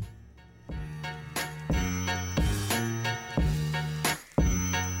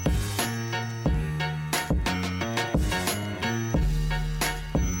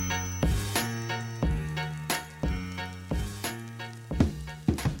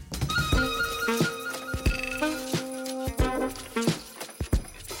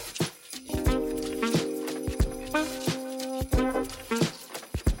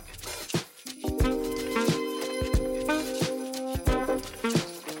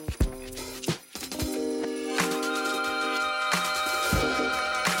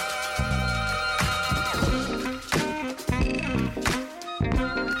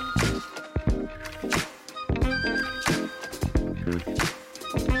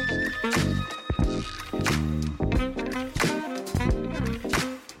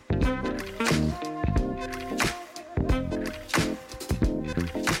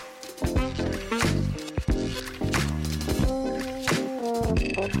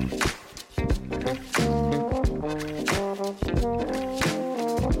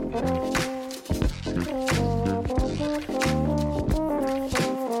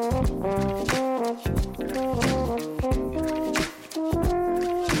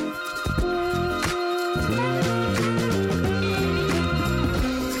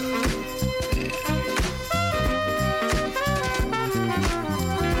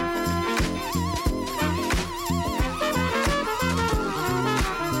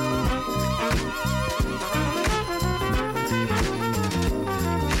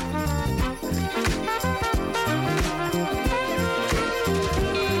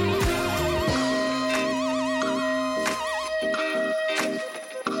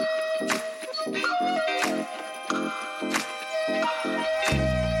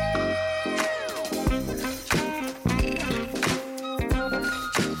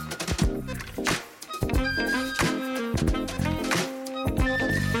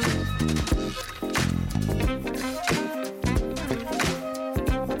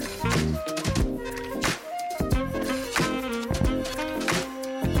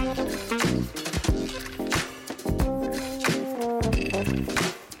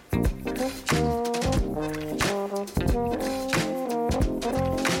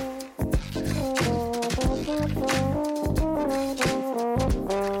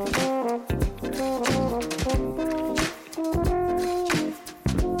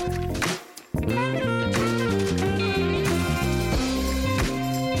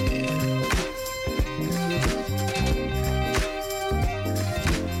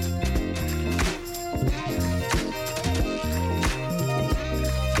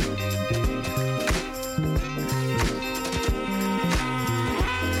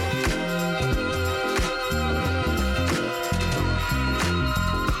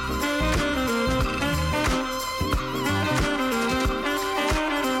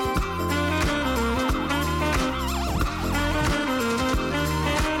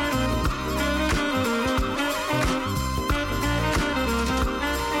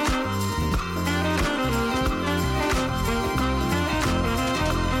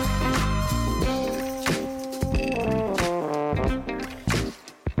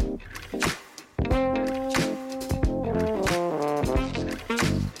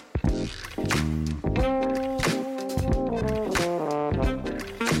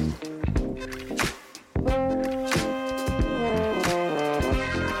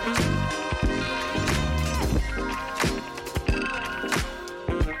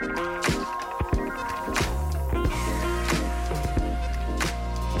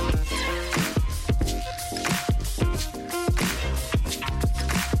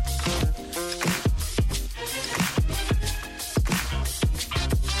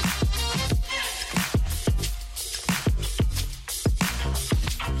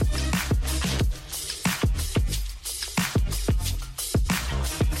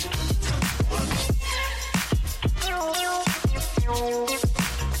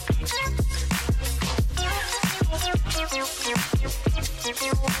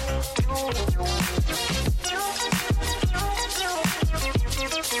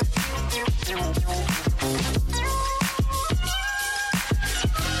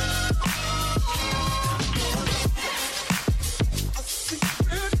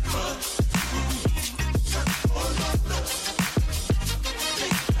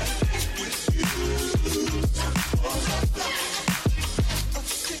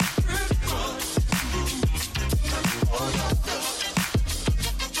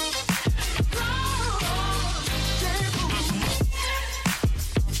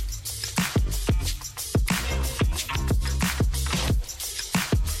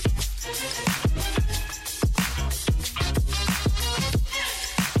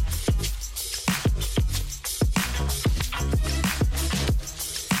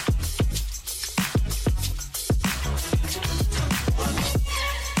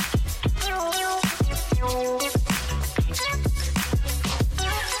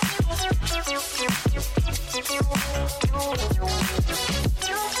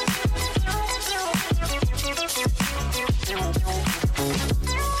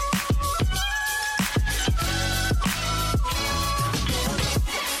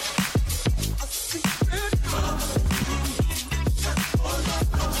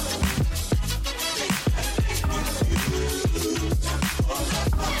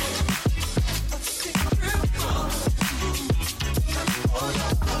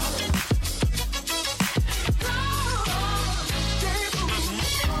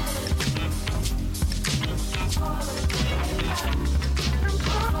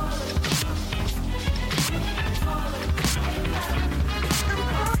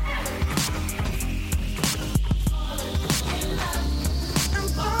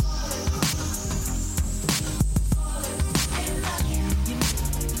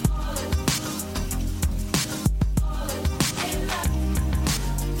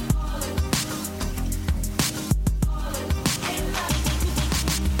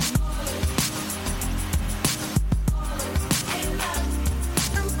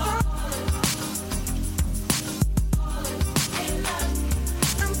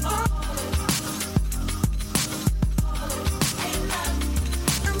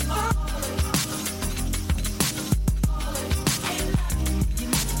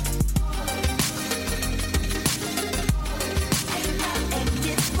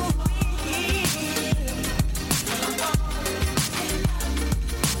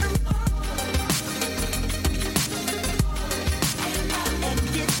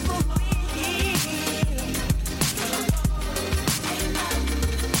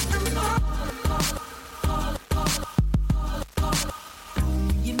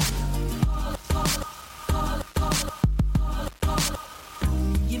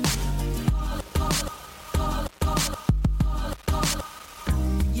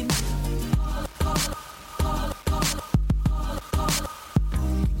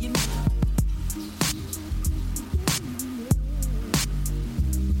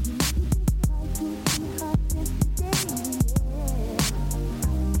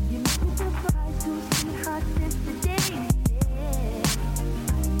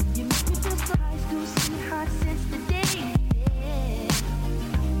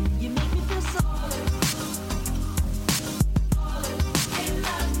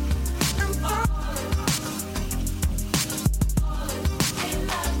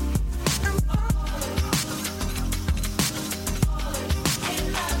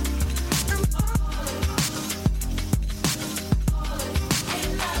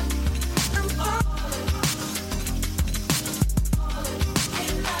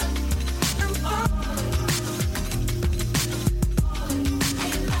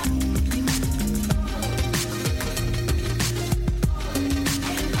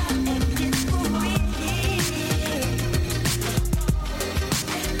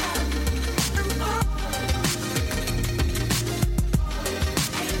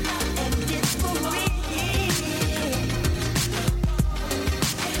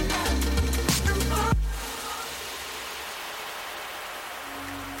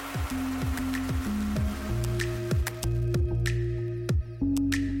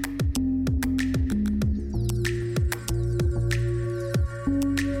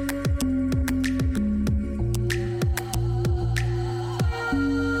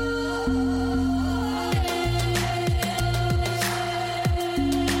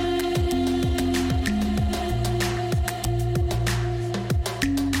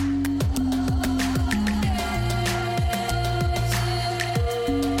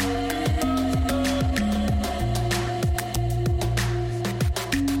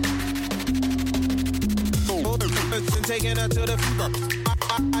 Taking her to the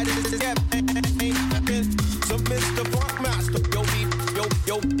I just get so Mr. Funkmaster, yo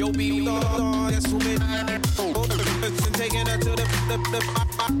beat, that's who made taking her to the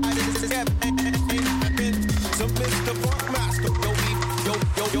I just get so Mr. Funkmaster, yo beat,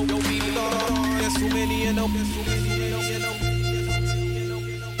 that's who many you know, that's who many you know.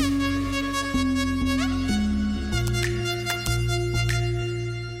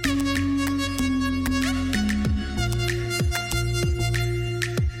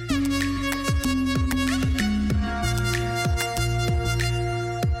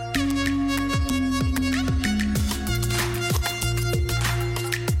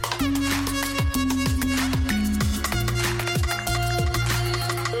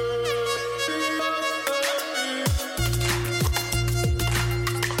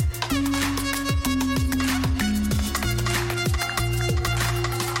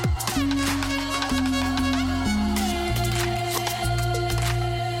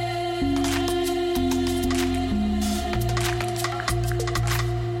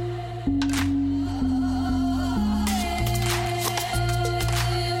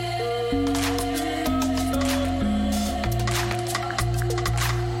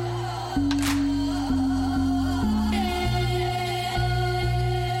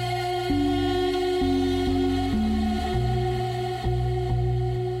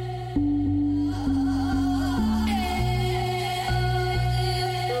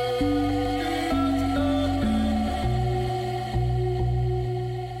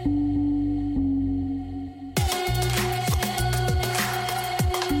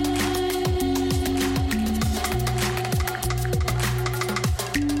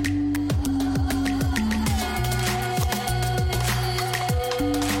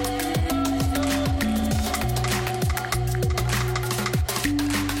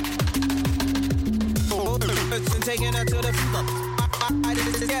 Taking her to the I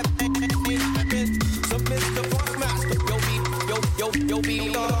just get so Mr. Funkmaster, yo beat,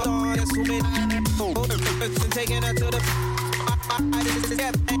 that's who made taking her to the I just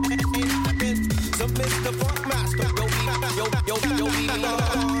get so Mr. Funkmaster, yo beat,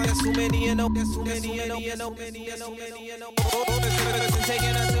 that's who many you know, that's who many you know,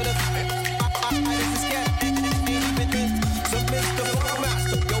 taking her to the I just get so Mr.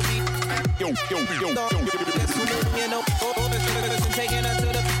 Funkmaster, yo beat, that's who many you know, taking her to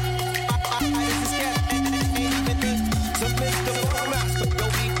the I just get so Mr. Funkmaster, yo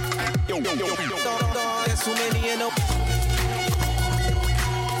beat, that's who many you know.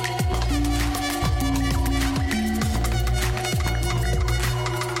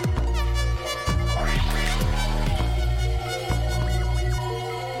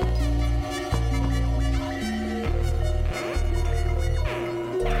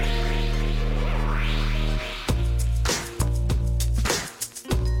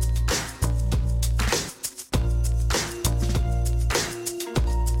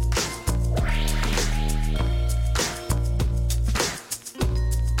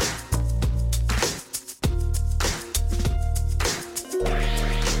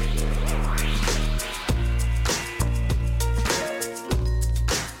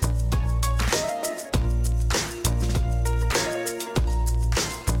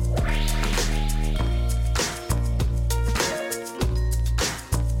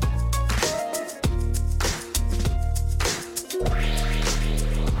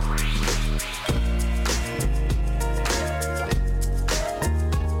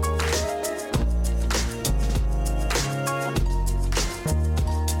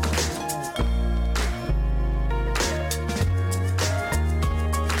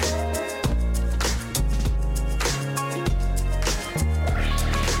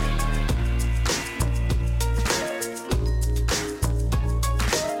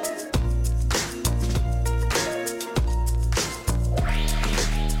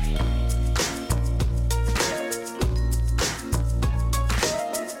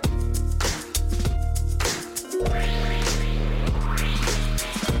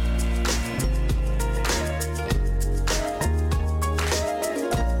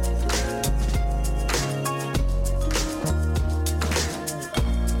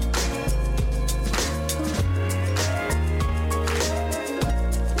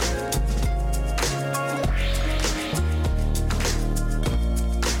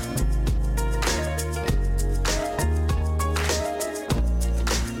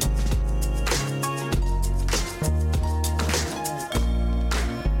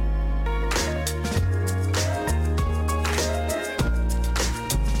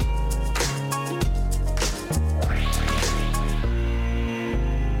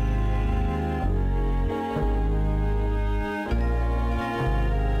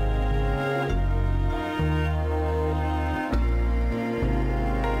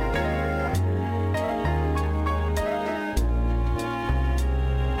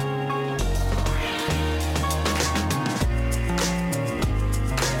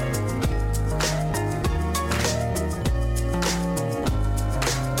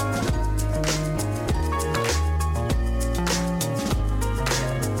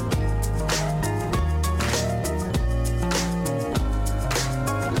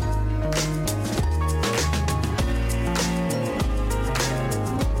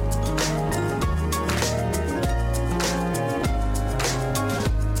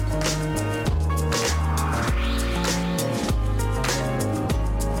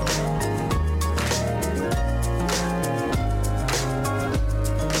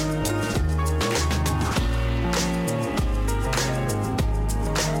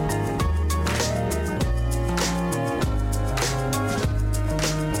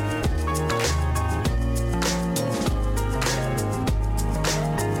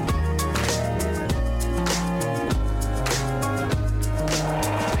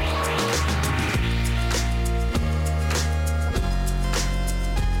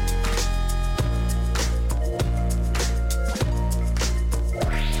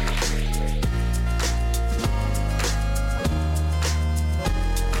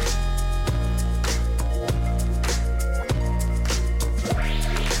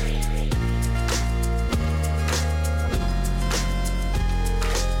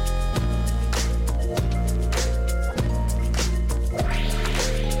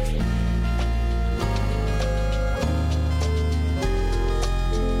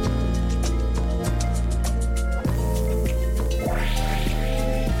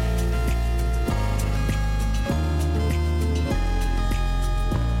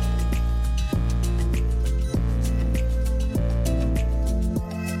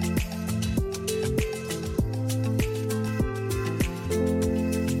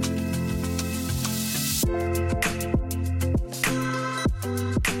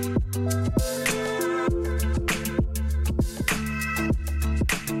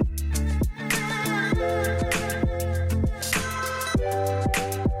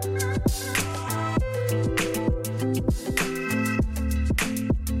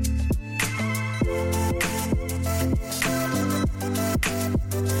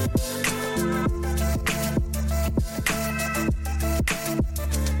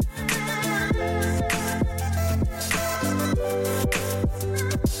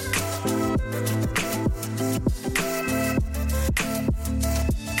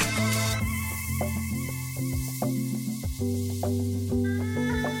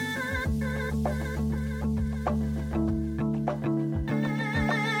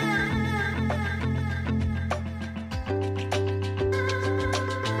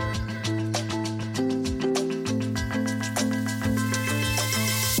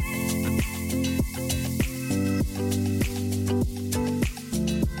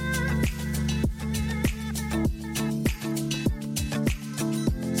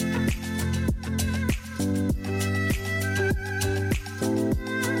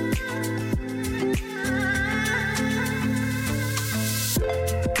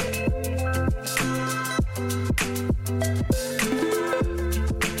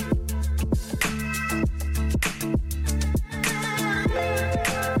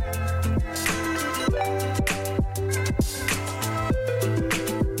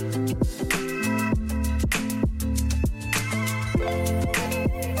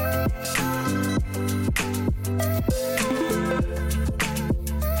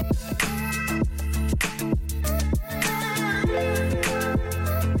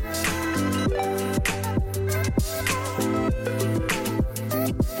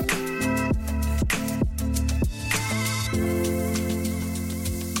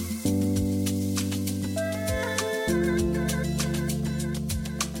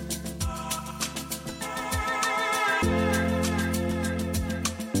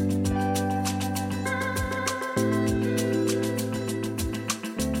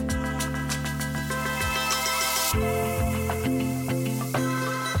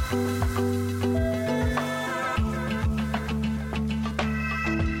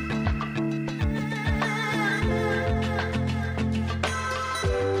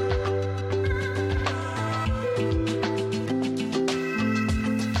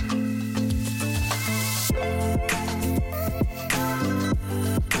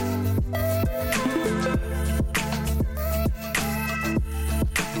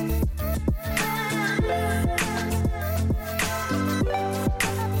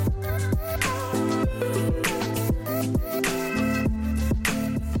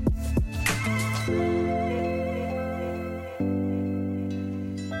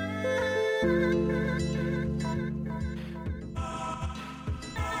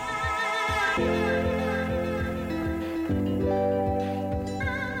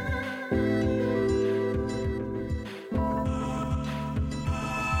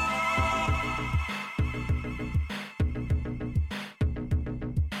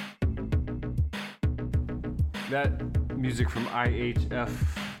 That music from IHF,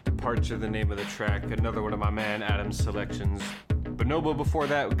 Departure, the name of the track. Another one of my man Adam's selections. Bonobo before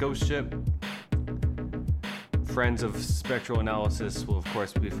that, Ghost Ship. Friends of Spectral Analysis will of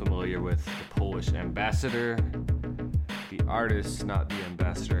course be familiar with the Polish ambassador. The artist, not the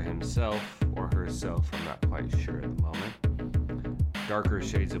ambassador himself or herself, I'm not quite sure at the moment. Darker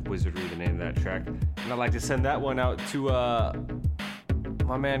Shades of Wizardry, the name of that track. And I'd like to send that one out to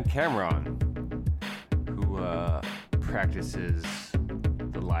my man Cameron, who practices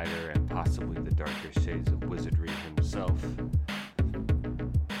the lighter and possibly the darker shades of wizardry himself.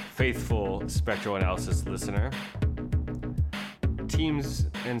 Faithful Spectral Analysis listener. Teams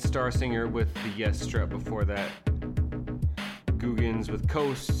and Star Singer with the Yes Strut before that. Googans with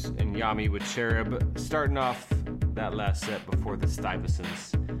Coasts and Yami with Cherub. Starting off that last set before the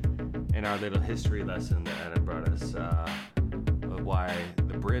Stuyvesants and our little history lesson that Adam brought us. Of why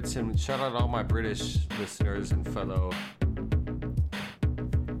the Brits, and shout out all my British listeners and fellow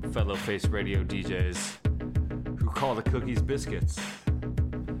Face Radio DJs who call the cookies biscuits.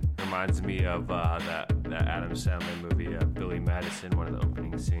 Reminds me of that Adam Sandler movie, Billy Madison, one of the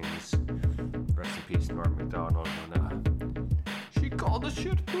opening scenes. Rest in peace, Norm Macdonald. When, she called the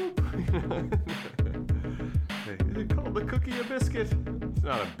shit poop. They called the cookie a biscuit. It's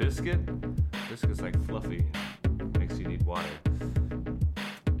not a biscuit. Biscuit's like fluffy. Makes you need water.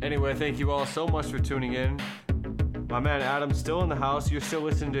 Anyway, thank you all so much for tuning in. My man Adam's still in the house. You're still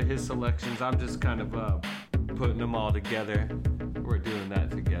listening to his selections. I'm just kind of putting them all together. We're doing that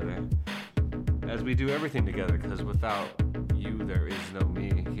together, as we do everything together, because without you, there is no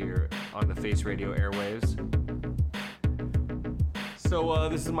me here on the Face Radio airwaves. So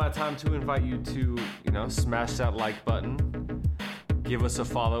this is my time to invite you to, smash that like button. Give us a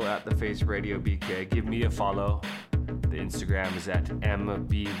follow at the Face Radio BK. Give me a follow. The Instagram is at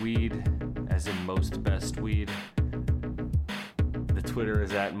mbweed, as in most best weed. The Twitter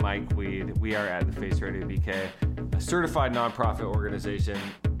is at Mike Weed. We are at the Face Radio BK, a certified nonprofit organization.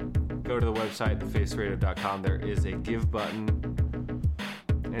 Go to the website, thefaceradio.com. There is a give button.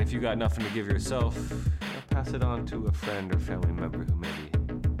 And if you got nothing to give yourself, pass it on to a friend or family member who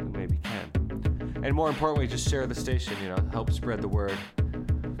maybe can. And more importantly, just share the station, help spread the word.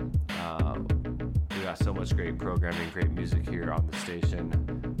 We got so much great programming, great music here on the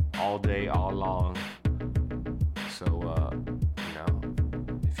station, all day, all long. So,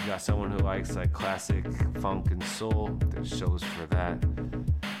 if you got someone who likes like classic funk and soul, there's shows for that.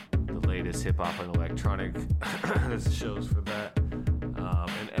 The latest hip hop and electronic, there's shows for that.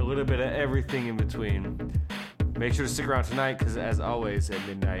 And a little bit of everything in between. Make sure to stick around tonight, because as always at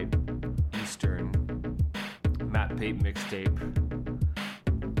midnight Eastern, Matt Pape mixtape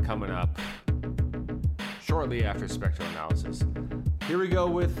coming up shortly after Spectral Analysis. Here we go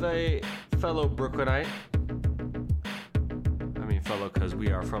with a fellow Brooklynite. I mean fellow because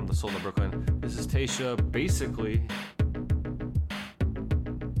we are from the soul of Brooklyn. This is Tasha, basically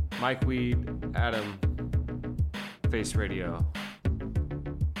Mike Weed, Adam, Face Radio.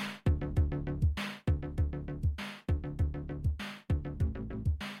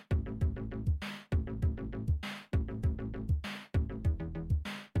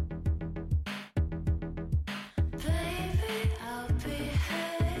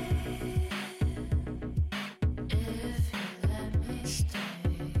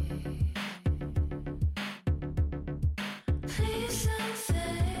 Please don't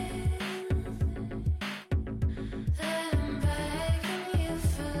think that I'm bad.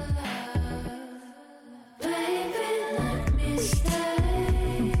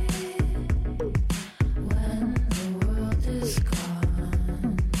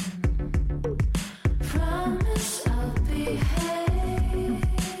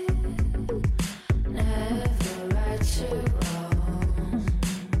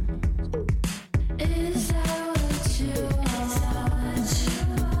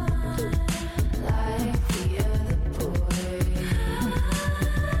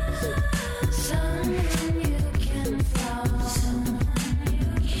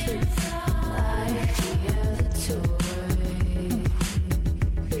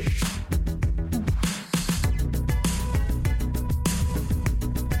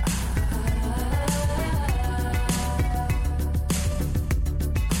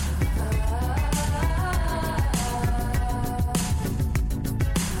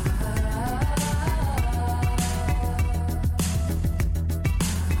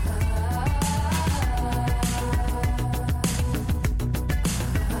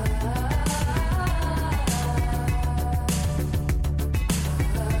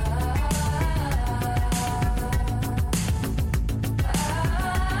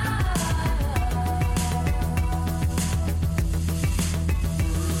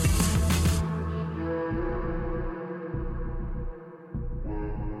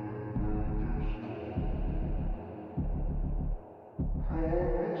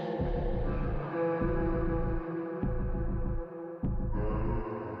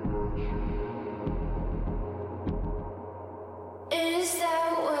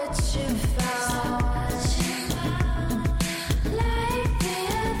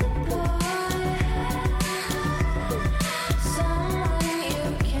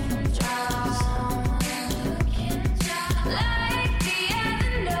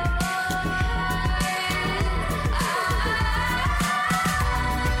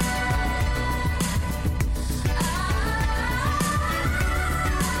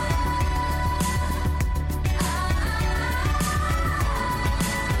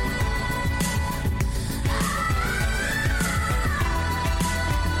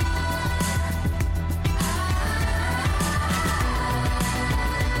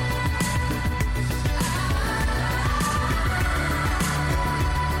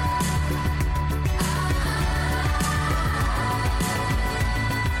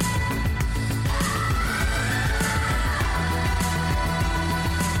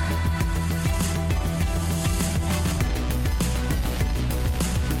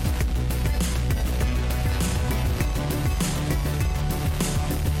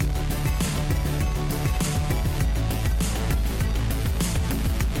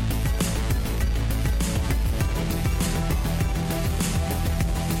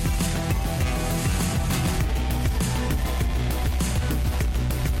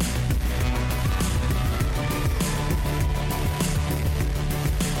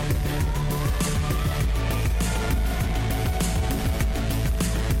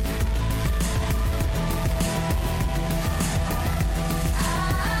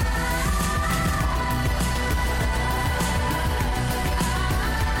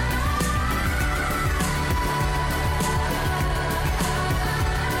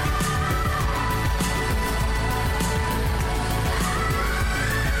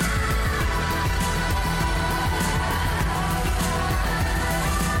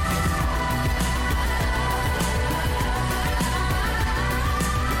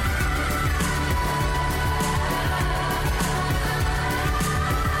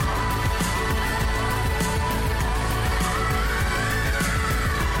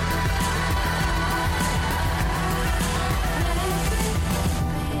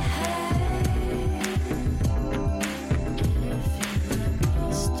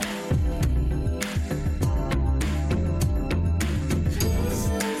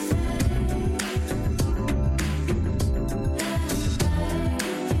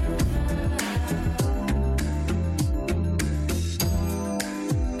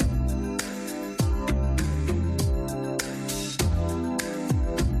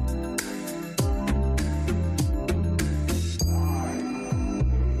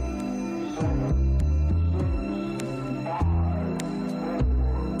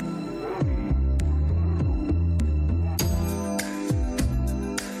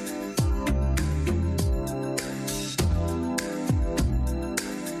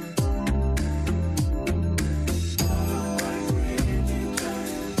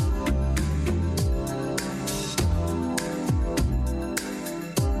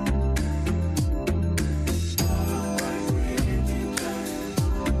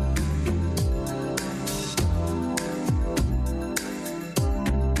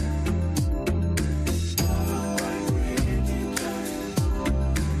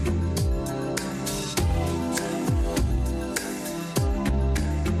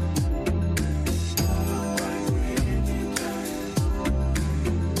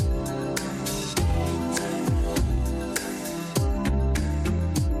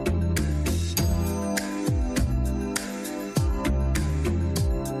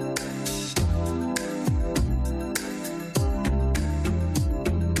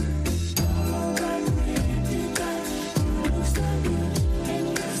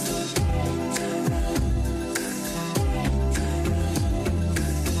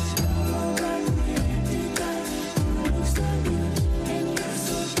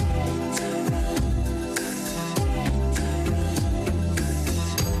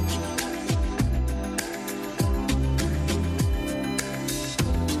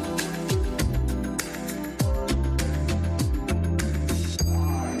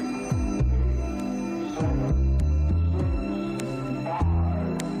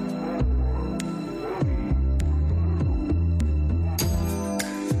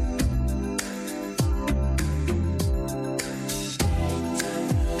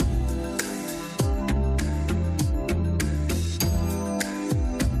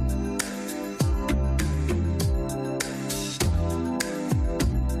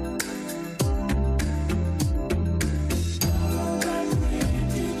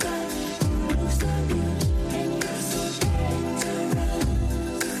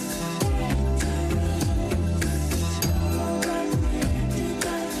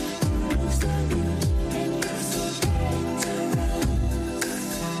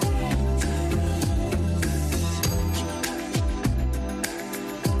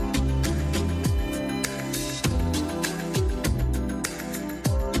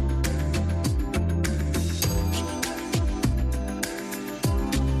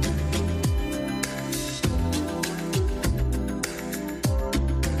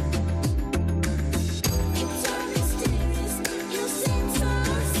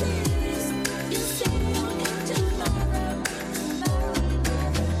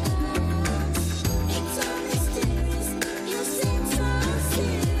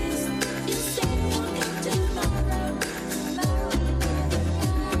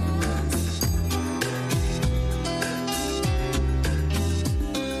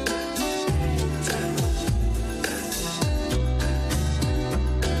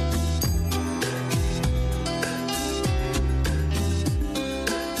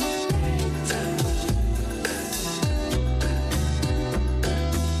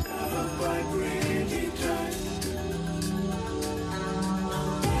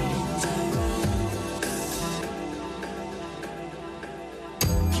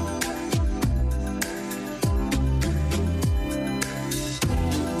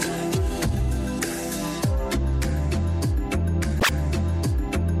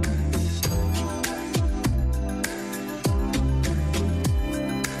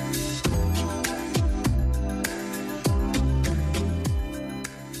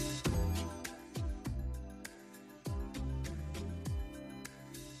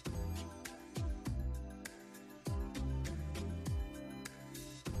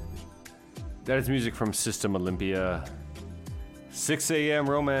 That is music from System Olympia. 6 a.m.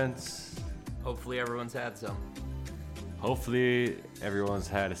 romance. Hopefully everyone's had some. Hopefully everyone's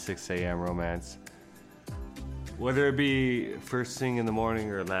had a 6 a.m. romance. Whether it be first thing in the morning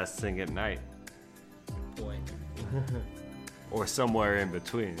or last thing at night. Good point. Or somewhere in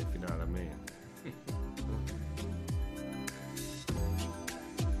between, if you know what I mean.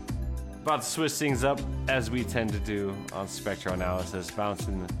 About to switch things up, as we tend to do on Spectral Analysis,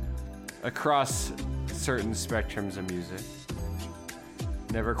 bouncing across certain spectrums of music.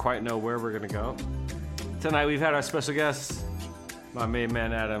 Never quite know where we're gonna go. Tonight we've had our special guest, my main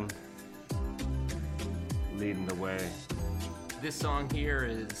man Adam, leading the way. This song here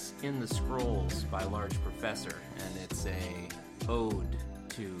is In the Scrolls by Large Professor, and it's a ode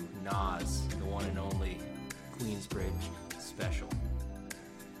to Nas, the one and only Queensbridge special.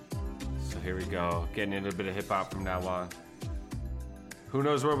 So here we go, getting into a bit of hip hop from now on. Who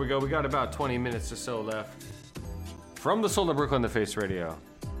knows where we go? We got about 20 minutes or so left. From the Soul of Brooklyn, The Face Radio.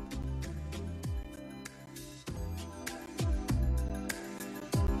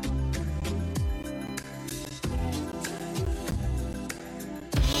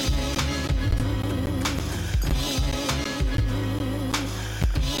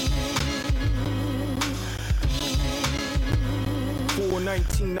 For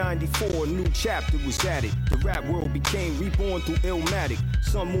 1994, a new chapter was added. The rap world became reborn through Illmatic.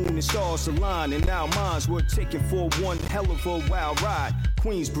 Sun, moon, and stars aligned, and now minds were taken for one hell of a wild ride.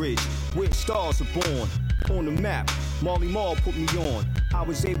 Queensbridge, where stars are born. On the map, Marley Marl put me on. I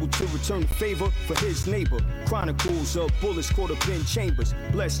was able to return the favor for his neighbor. Chronicles of bullets caught up in chambers.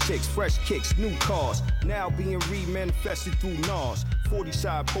 Blessed chicks, fresh kicks, new cars. Now being remanifested through Nas. 40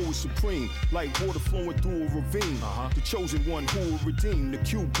 side poet supreme, like water flowing through a ravine. The chosen one who will redeem the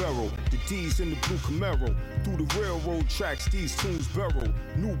Q barrel. The D's in the blue Camaro. Through the railroad tracks, these tunes barrel.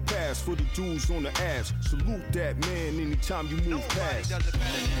 New paths for the dudes on the abs. Salute that man anytime you move past.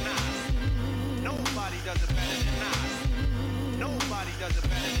 Nobody does it better than Nas. Nobody does it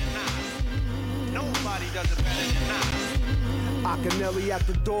better than Nas. Nobody does it better than Nas. Akinelli at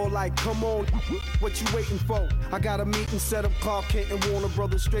the door like, come on, what you waiting for? I got a meeting set up, Clark Kent and Warner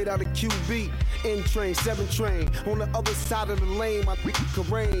Brothers straight out of QB. N-Train, 7 train, on the other side of the lane, my could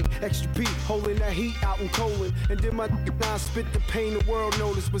rain. Extra P, holding that heat out in Colin. And then my now spit the pain the world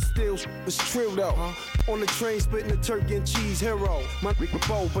noticed, but still, it's true though. On the train, spitting the turkey and cheese hero. My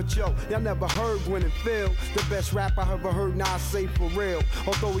bow, but yo, y'all never heard Gwen and Phil. The best rap I ever heard Nas say for real.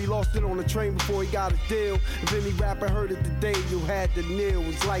 Although he lost it on the train before he got a deal. If any rapper heard it today, you had to kneel.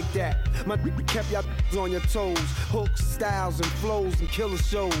 It's like that. My kept y'all on your toes. Hooks, styles, and flows and killer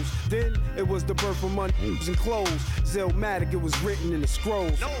shows. Then it was the birth of money and clothes. Zellmatic, it was written in the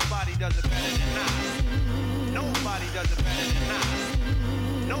scrolls. Nobody does it better than Nas. Nobody does it better than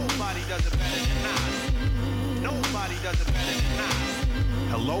Nas. Nobody does it better than Nas. Nobody does it better than Nas.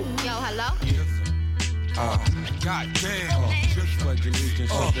 Hello? Yo, hello? Goddamn. Just pledge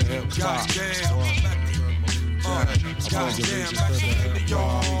allegiance to the hip hop. Goddamn.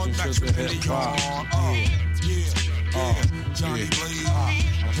 Johnny Blaze.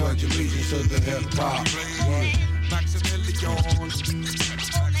 Pledge allegiance to the hip hop.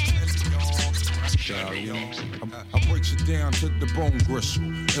 I breaks it down to the bone gristle.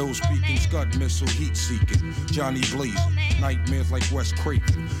 Ill speaking, scud missile, heat seeking. Johnny blazing, nightmares like Wes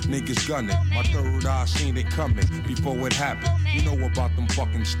Craven. Niggas gunning, my third eye seen it coming before it happened. You know about them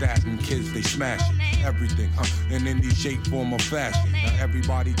fucking statin kids, they smashing everything, and in any shape, form, or fashion. Now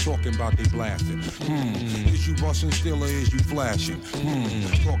everybody talking about they blasting. Is you busting still or is you flashing?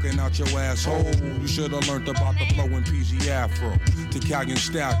 Talking out your asshole. You should have learned about the flowing PZ Afro. Italian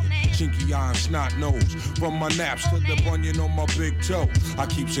stallion, chinky eye and snot nose. From my naps to the bunion on my big toe, I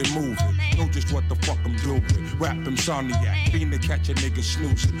keeps it moving. Know just what the fuck I'm doing. Rap insomniac, fiend to catch a nigga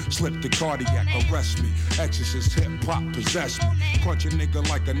snoozing. Slip the cardiac, arrest me. Exorcist hip hop possess me. Crunch a nigga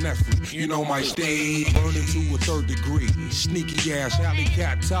like a Nestle. You know my stage. Burning to a third degree. Sneaky ass alley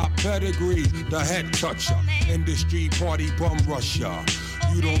cat top pedigree. The head toucher. Industry party bum rusher.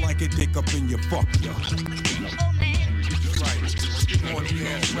 You don't like it, dick up in your fuck ya. Horny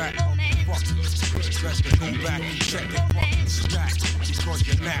ass rat, motherfucker. Best to go back and check it, fucking stack. Because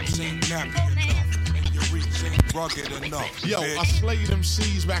your naps ain't nappy enough. And your streets ain't rugged enough. Yo, bitch. I slayed them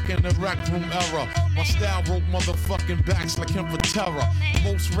C's back in the rec room era. My style broke motherfucking backs like him for terror.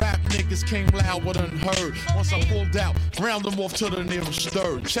 Most rap niggas came loud but unheard. Once I pulled out, round them off to the nearest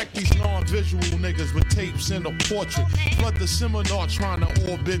third. Check these non-visual niggas with tapes in a portrait. Flood the seminar trying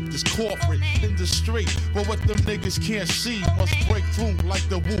to orbit this corporate industry. But what them niggas can't see must break through like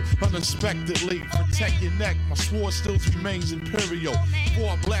the woo unexpectedly. Protect your neck, my sword still remains imperial.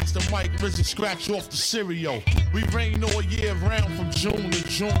 Before I blast the mic, risen scratch off the cereal. We rain all year round from June to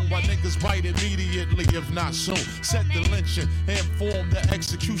June. While niggas bite immediately, if not soon. Set the lynching and form the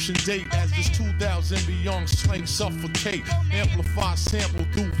execution date as this 2000 beyond slang suffocate. Amplify sample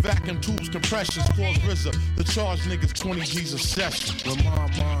through vacuum tubes, compressions, cause RZA to charge niggas 20 G's a session. When my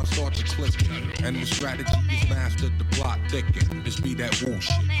mind start to click and the strategy is mastered, the plot thicken. This be that woo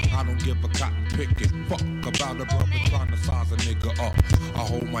shit. I don't give a cotton picking. Fuck about a brother trying to size a nigga up. I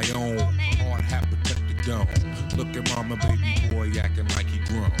hold my own. Hard hat protect the dome. Look at mama, baby boy acting like he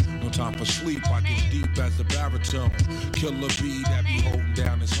grown. No time for sleep. I get deep as a baritone. Killer bee that be holding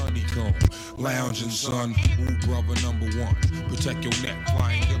down his honeycomb. Lounging son, ooh brother number one. Protect your neck.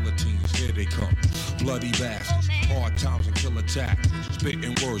 Flying guillotines, here they come. Bloody bastards. Hard times and killer tactics.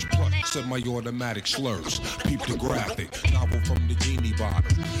 Spitting words plus semi-automatic slurs. Peep the graphic. Novel from the genie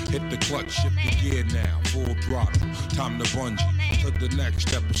bottle. Hit the clutch, shift the gear now. Full throttle. Time to bungee. To the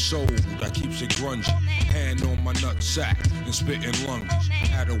next episode that keeps it grungy. Hand on my nut sack and spitting lunges.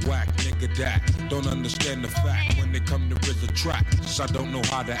 At a whack nigga that don't understand the fact when they come to RZA tracks. I don't know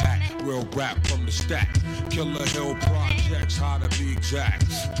how to act. Real rap from the stack. Killer Hill projects, how to be exact.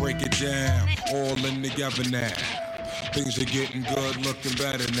 Break it down, all in together now. Things are getting good, looking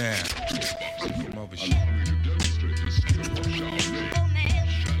better now. Mother shit.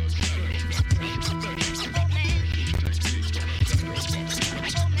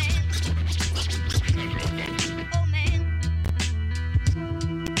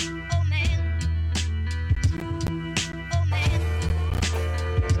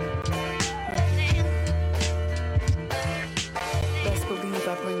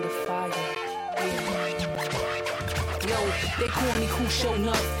 They call me cool show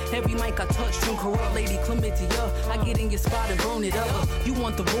enough. Every mic I touch from corrupt lady chlamydia. I get in your spot and burn it up. You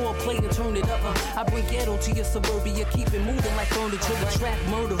want the raw play to turn it up. I bring ghetto to your suburbia, keep it moving like furniture. The trap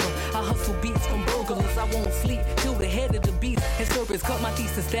murderer. I hustle beats from burglars. I won't sleep till the head of the beast. And serpents cut my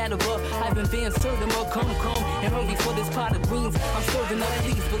thesis that of I've been Van Sertem up, come, and hungry for this pot of greens. I'm serving up,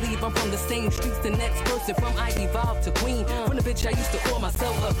 please believe I'm from the same streets. The next person from I evolved to queen. From the bitch I used to call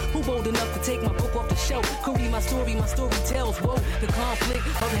myself up. Who bold enough to take my book off the shelf? Could read my story tells. Whoa, the conflict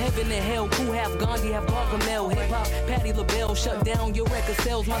of heaven and hell. Who have Gandhi, have Gargamel. Hip hop, Patti LaBelle. Shut down your record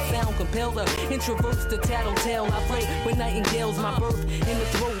sales. My sound compelled introverts to tattletale. I play with nightingales. My birth in the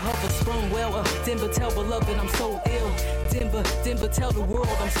throat of a sperm well. Denver, tell beloved I'm so ill. Denver, tell the world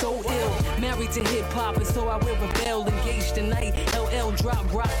I'm so ill. Married to hip hop and so I wear a bell. Engaged tonight. LL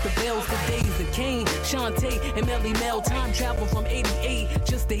drop, rock the bells. The days of Kane, Shantae, and Melly Mel. Time travel from 88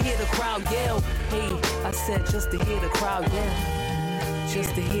 just to hear the crowd yell. Hey, I said just to hear the crowd yell.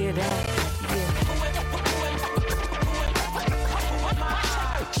 Just to hear that, yeah.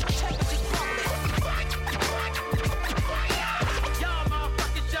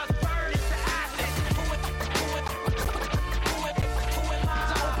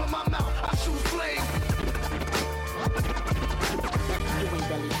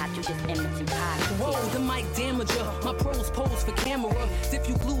 My pros pose for camera. If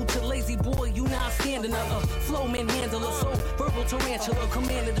you glued to lazy boy, you not standing up. Flow manhandler, so verbal tarantula.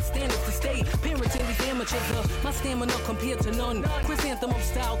 Commanded the standards to stay. Parenting these amateurs. My stamina compared to none. Chrysanthemum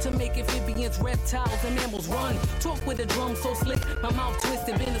style to make amphibians, reptiles, and mammals run. Talk with a drum so slick, my mouth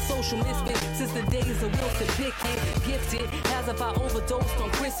twisted. Been a social misfit since the days of Wilson Pickett. Gifted as if I overdosed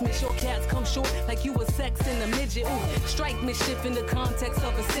on Christmas. Your cats come short like you was sexing a midget. Ooh, strike mischief in the context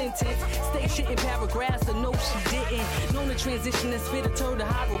of a sentence. Stay shit in paragraphs, or no, she didn't. Known to transition and spit a turd to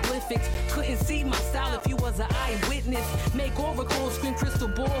hieroglyphics. Couldn't see my style if you was an eyewitness. Make oracles, screen crystal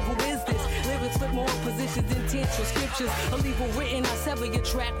ball, who is this? Lyrics with more positions than tantra scriptures. Illegal written, I sever your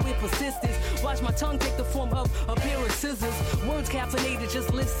track with persistence. Watch my tongue take the form of a pair of scissors. Words caffeinated,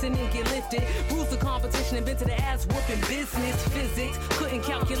 just listen and get lifted. Bruise the competition, invented the ass whooping business. Physics, couldn't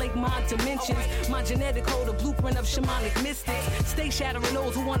calculate my dimensions. My genetic code, a blueprint of shamanic mystics. Stay shattering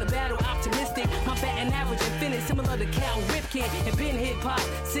those who want to battle optimistic. My batting average infinite, similar to Cal Ripken. And been hip-hop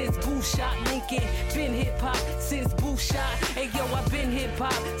since Boo Shot Lincoln. Been hip-hop since Boo Shot. Hey yo, I been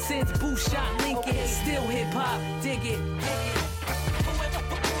hip-hop since Boo Shot Lincoln. Still hip-hop, dig it.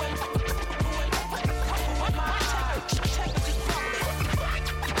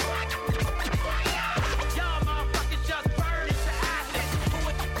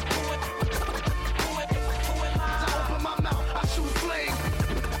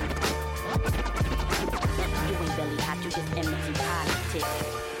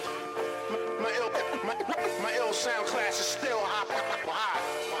 sound class is still high.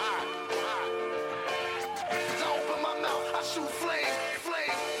 As I open my mouth, I shoot flame.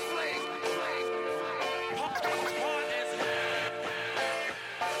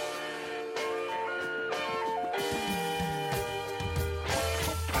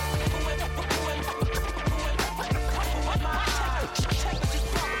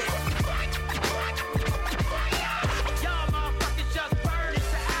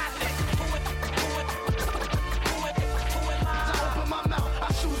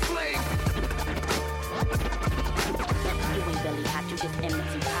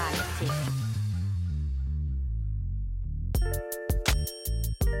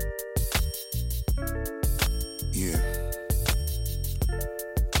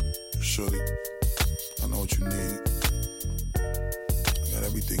 Shorty, I know what you need. I got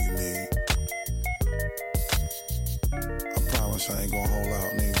everything you need. I promise I ain't gonna hold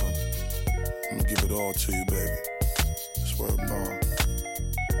out neither. I'm gonna give it all to you, baby. Swear bond.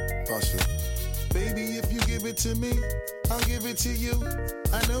 Bust it. Baby, if you give it to me, I'll give it to you.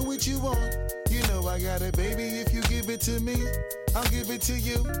 I know what you want. You know I got it, baby. If you give it to me, I'll give it to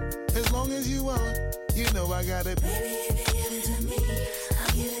you. As long as you want, you know I got it. Baby, if you give it to me,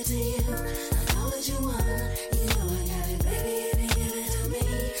 I'll give it to you. I know what you want. You know I got it. Baby, if you give it to me,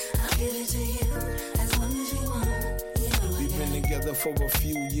 I'll give it to you. As long as you want. We've been together for a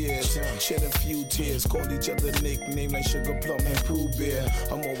few years, shed a few tears, called each other nicknames like Sugar Plum and Pooh Bear.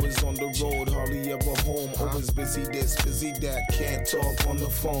 I'm always on the road, hardly ever home, always busy this, busy that, can't talk on the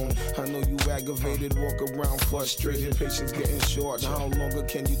phone. I know you aggravated, walk around frustrated, patience getting short, how longer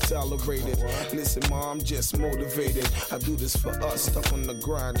can you tolerate it? Listen, ma, I'm just motivated, I do this for us, stuck on the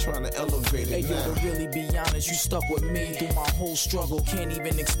grind, trying to elevate it. Hey, yo, to really be honest, you stuck with me through my whole struggle, can't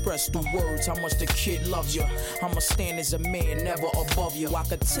even express through words how much the kid loves you. I'ma stand as a man, never above you. I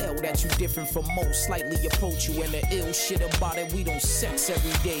could tell that you different from most, slightly approach you. And the ill shit about it, we don't sex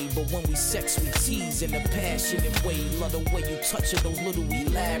every day, but when we sex, we tease in a passionate way. Love the way you touch it, those little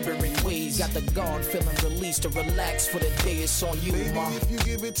elaborate ways. Got the guard feeling released to relax for the day. It's on you, baby, ma. If you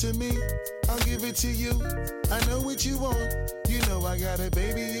give it to me, I'll give it to you. I know what you want. You know I got it,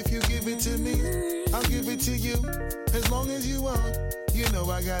 baby. If you give it to me, I'll give it to you. As long as you want, you know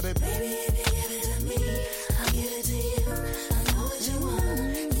I got it. Baby, if you give it to me, I'll give it to you. I know what you want.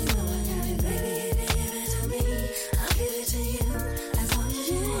 You know I got it. Baby, if you give it to me, I'll give it to you. As long as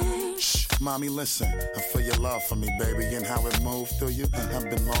you want. Shh, mommy, listen. I feel your love for me, baby, and how it moved through you. I've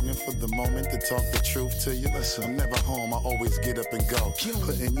been longing for the moment to talk the truth to you. Listen, I'm never home, I always get up and go.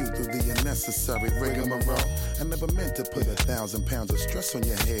 Putting you through the unnecessary rigmarole. I never meant to put 1,000 pounds of stress on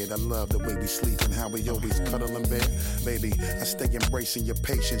your head. I love the way we sleep and how we always cuddle in bed. Baby, I stay embracing your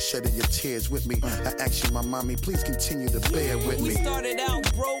patience, shedding your tears with me. I ask you, my mommy, please continue to bear with me. We started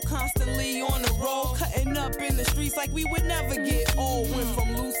out broke, constantly on the road, cutting up in the streets like we would never get old. Went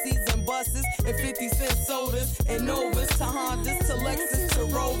from Lucy's and buses and 50-cent sodas and Novas to Hondas to Lexus to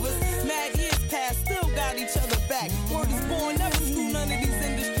Rovers. Mad years past, still got each other back. Word is born, never screw none of these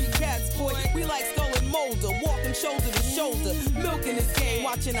industry cats, boy. We like Skull and Molder, walking shoulder to shoulder, milking this game,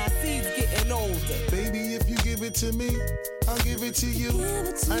 watching our seeds getting older. Baby, if you give it to me, I'll give it to you.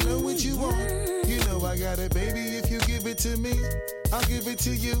 I know what you want. You know I got it, baby. If you give it to me, I'll give it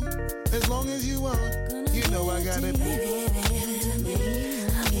to you. As long as you want, you know I got it. Baby, if you give it to me,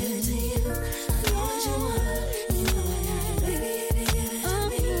 I'll give it to you. I know what you want. You know I got it. Baby, if you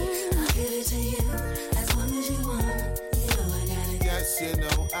give it to me, I'll give it to you. As long as you want, you know I got it. Yes, you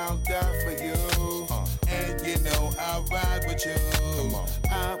know I'll die for you. And you know I'll ride with you. Come on.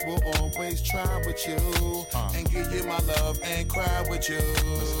 I will always try with you. And give you my love and cry with you.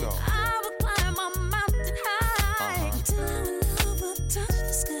 Let's go. I will climb a mountain high till our love will touch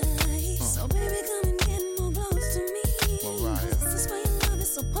the sky. So baby, come and get more close to me. This is where your love is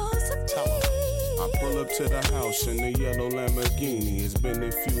supposed to be. I pull up to the house in the yellow Lamborghini. It's been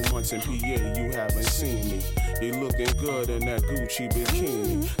a few months in PA, you haven't seen me. You looking good in that Gucci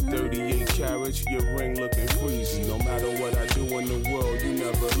bikini. 38 carats, your ring looking freezy. No matter what I do in the world, you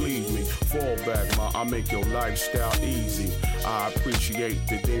never leave me. Fall back, ma, I make your lifestyle easy. I appreciate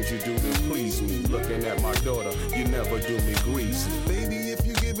the things you do to please me. Looking at my daughter, you never do me greasy. Baby, if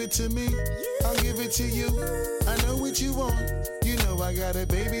you give it to me, I'll give it to you. I know what you want. You know I got it,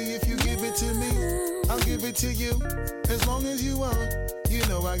 baby. If you give it to me, I'll give it to you. As long as you want, you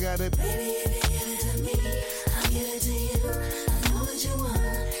know I got it. Baby, if you give it to me, I'll give it to you. I know what you want.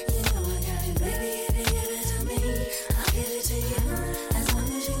 You know I got it. Baby, if you give it to me, I'll give it to you. As long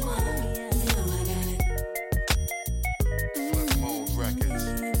as you want, you know I got it. Flip Mode Records,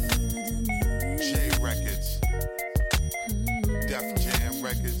 J Records, Def Jam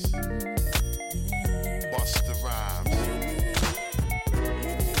Records, Busta Rhymes.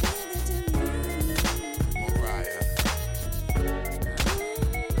 Mariah.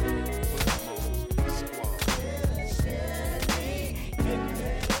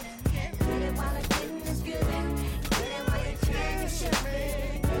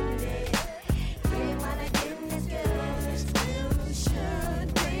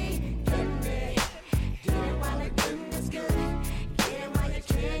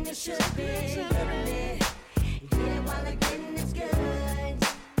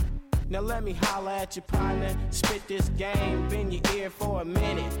 Now let me holler at your partner, spit this game, bend your ear for a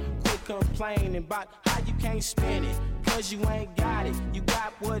minute. Quit complaining about how you can't spin it, cause you ain't got it. You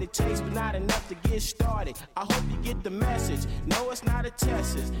got what it takes, but not enough to get started. I hope you get the message. No, it's not a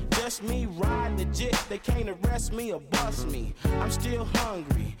test, it's just me riding legit. They can't arrest me or bust me. I'm still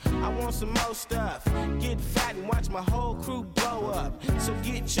hungry, I want some more stuff. Get fat and watch my whole crew blow up. So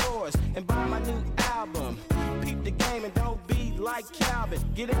get yours and buy my new album. Peep the game and don't be like Calvin.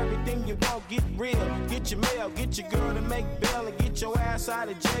 Get everything you want, get real. Get your mail, get your girl to make bail, and get your ass out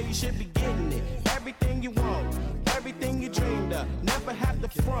of jail. You should be getting it. Everything you want, everything you dreamed of. Never have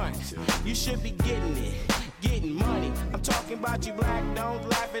to front. You should be getting it. Getting money. I'm talking about you black, don't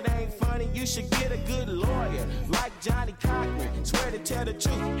laugh, it ain't funny. You should get a good lawyer, like Johnny Cochran. Swear to tell the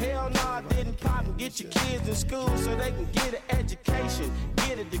truth. Hell no, I didn't pop and get your kids in school so they can get an education,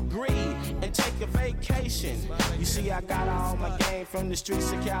 get a degree, and take a vacation. You see, I got all my game from the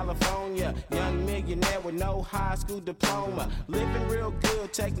streets of California. Young millionaire with no high school diploma. Living real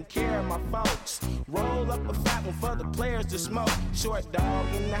good, taking care of my folks. Roll up a fat one for the players to smoke. Short dog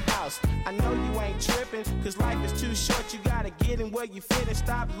in the house. I know you ain't tripping, cause life is too short. You gotta get in where you fit and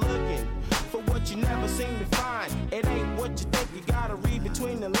stop looking for what you never seem to find. It ain't what you think, you gotta read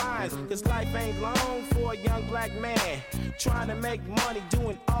between the lines. Cause life ain't long for a young black man trying to make money,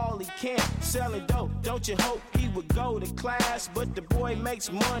 doing all he can, selling dope. Don't you hope he would go to class? But the boy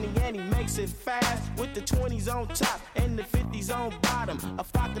makes money and he makes it fast. With the 20s on top and the 50s on bottom. A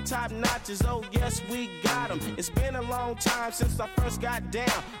flock of top notches, oh yes, we got them. It's been a long time since I first got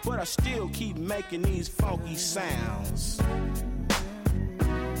down, but I still keep making these funky sounds.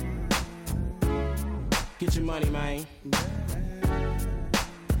 Get your money, man.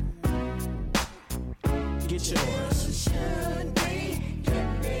 Get yours. Should be, get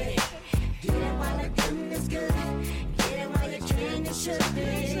me. Get it while the getting is good. Get it while you're trying, you should be.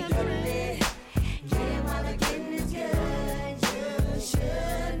 Get me. Get it while the getting is good. You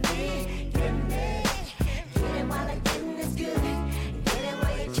should be. Get me. Get it while the getting is good. Get it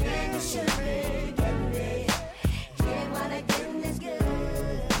while you're trying, you should be. Get me. Get it while the getting is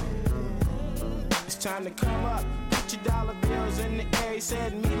good. It's time to come up. Put your dollar bills in the air. He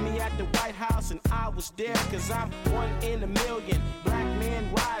said meet me at the White House, and I was there, cause I'm one in a million. Black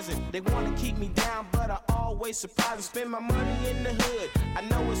men rising, they wanna keep me down, but I always surprise and spend my money in the hood. I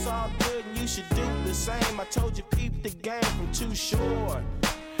know it's all good and you should do the same. I told you peep the game from Too Short.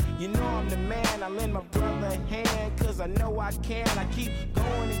 You know I'm the man, I lend my brother a hand, cause I know I can. I keep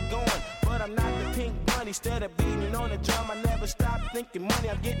going and going, but I'm not the pink bunny. Instead of beating on the drum, I never stop thinking money.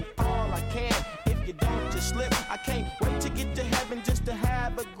 I'm getting all I can. If you don't, just slip. I can't wait to get to heaven just to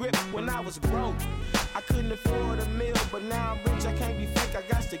have a grip. When I was broke, I couldn't afford a meal, but now I'm rich, I can't be fake. I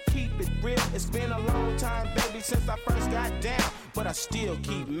got to keep it real. It's been a long time, baby, since I first got down, but I still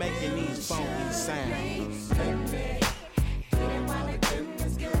keep making these funky sounds. Get it while the getting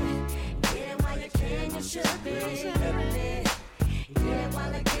is good. Get it while you can, you should be. Get it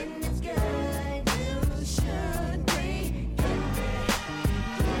while the getting is good. You should be. Get it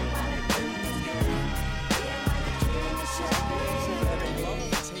while the getting is good. Get it while you can, you should be. Love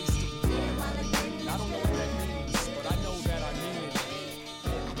the taste of good. I don't know what that means, but I know that I mean it.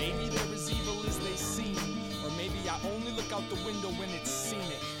 Maybe they're as evil as they seem, or maybe I only look out the window when it's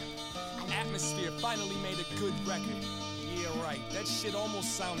scenic. Atmosphere finally made a good record. Yeah, right, that shit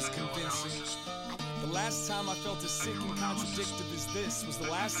almost sounds convincing. The last time I felt as sick and contradictive as this was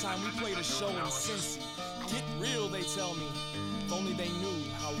the last time we played a show in Cincy. Get real, they tell me. If only they knew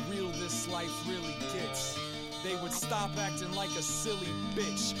how real this life really gets. They would stop acting like a silly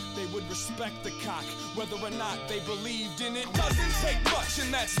bitch. They would respect the cock, whether or not they believed in it. Doesn't take much,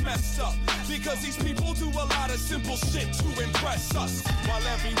 and that's messed up, because these people do a lot of simple shit to impress us. While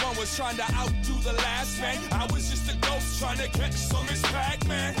everyone was trying to outdo the last man, I was just a ghost trying to catch some Miss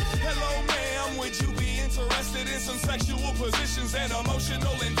Pac-Man. Hello, ma'am, would you be interested in some sexual positions and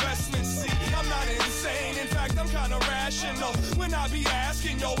emotional investments? See, I'm not insane, in fact, I'm kinda rational. When I be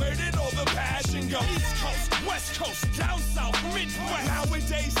asking, yo, where did all the passion go? East Coast, West Coast, down south, Midwest.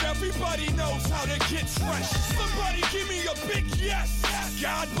 Nowadays, everybody knows how to get fresh. Somebody give me a big yes.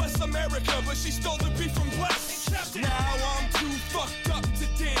 God bless America, but she stole the beat from blacks. Now I'm too fucked up to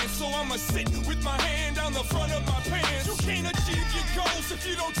dance, so I'ma sit with my hand on the front of my pants. You can't achieve your goals if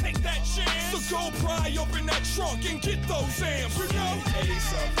you don't take that chance. So go pry open that trunk and get those amps, you know? In the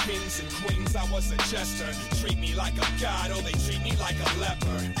days of kings and queens, I was a jester. Treat me like a god, or they treat me like a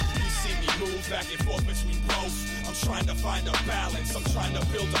leper. You see me move back and forth between both. I'm trying to find a balance, I'm trying to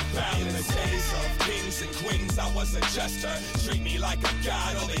build a balance. In the days of kings and queens, I was a jester. Treat me like a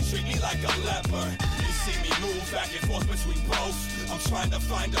god, or they treat me like a leper. You see me move back and forth between both. I'm trying to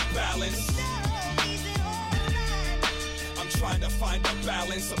find a balance. I'm trying to find a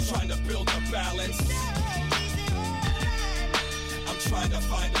balance, I'm trying to build a balance. I'm trying to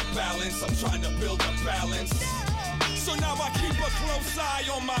find a balance, I'm trying to build a balance. So now I keep a close eye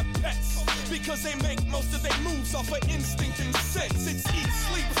on my pets, because they make most of their moves off of instinct and sense. It's eat,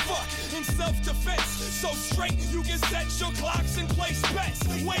 sleep, fuck, in self-defense. So straight, you can set your clocks and place bets.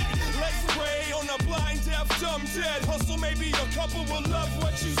 Wait, let's pray on a blind, deaf, dumb, dead. Hustle, maybe a couple will love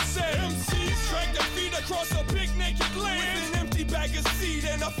what you said. MCs drag their feet across a big naked land with an empty bag of seed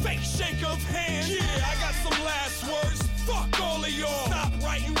and a fake shake of hands. Yeah, I got some last words. Fuck all of y'all. Stop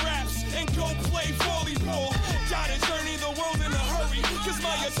writing raps and go play volleyball. Gotta journey the world in a hurry, cause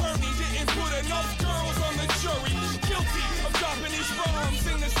my attorney didn't put enough girls on the jury. Guilty of dropping these bombs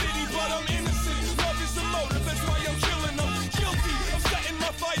in the city, but I'm innocent. Love is the motive, that's why I'm killing them. Guilty of setting my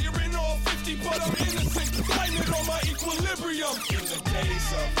fire in all 50, but I'm innocent. Blame it on my equilibrium. In the days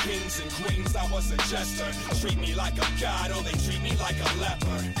of kings and queens, I was a jester. Treat me like a god, or they treat me like a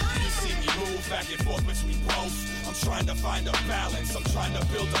leper. You see me move back and forth between both. I'm trying to find a balance, I'm trying to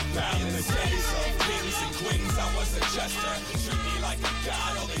build a balance. In the days of kings and queens, I was a jester. Treat me like a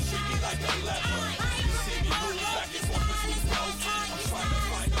god, or they treat me like a leper. You see me move back and forth between both. I'm trying to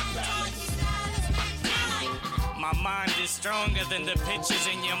find a balance. My mind is stronger than the pictures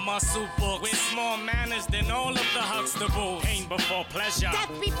in your muscle book. With more manners than all of the Huxtables. Pain before pleasure,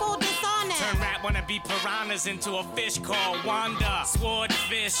 death before dishonor. Turn rat wannabe piranhas into a fish called Wanda.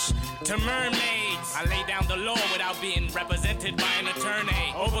 Swordfish to mermaids. I lay down the law without being represented by an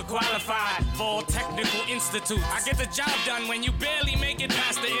attorney. Overqualified for technical institute. I get the job done when you barely make it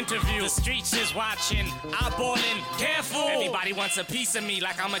past the interview. The streets is watching, eyeballing, careful. Everybody wants a piece of me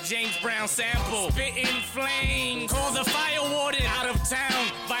like I'm a James Brown sample. Spitting flames. Call the fire warden out of town.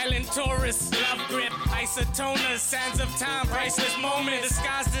 Violent tourists, love grip, isotoners, sands of time, priceless moments.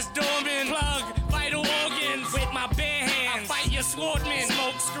 Disguised as doorman, plug vital organs with my bare hands. I fight your swordman,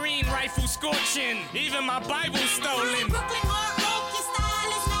 smoke screen, rifle scorching. Even my Bible's stolen. Brooklyn art rock, your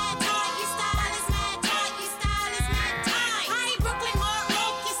style is mad tight, your style is mad tight, your style is mad tight. Hi, Brooklyn art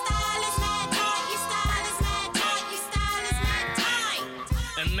rock, your style is mad tight, your style is mad tight, your style is mad tight.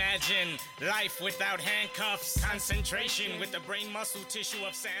 Imagine life without handcuffs. Concentration with the brain muscle tissue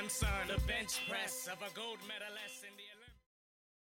of Samson. The bench press of a gold medalist in the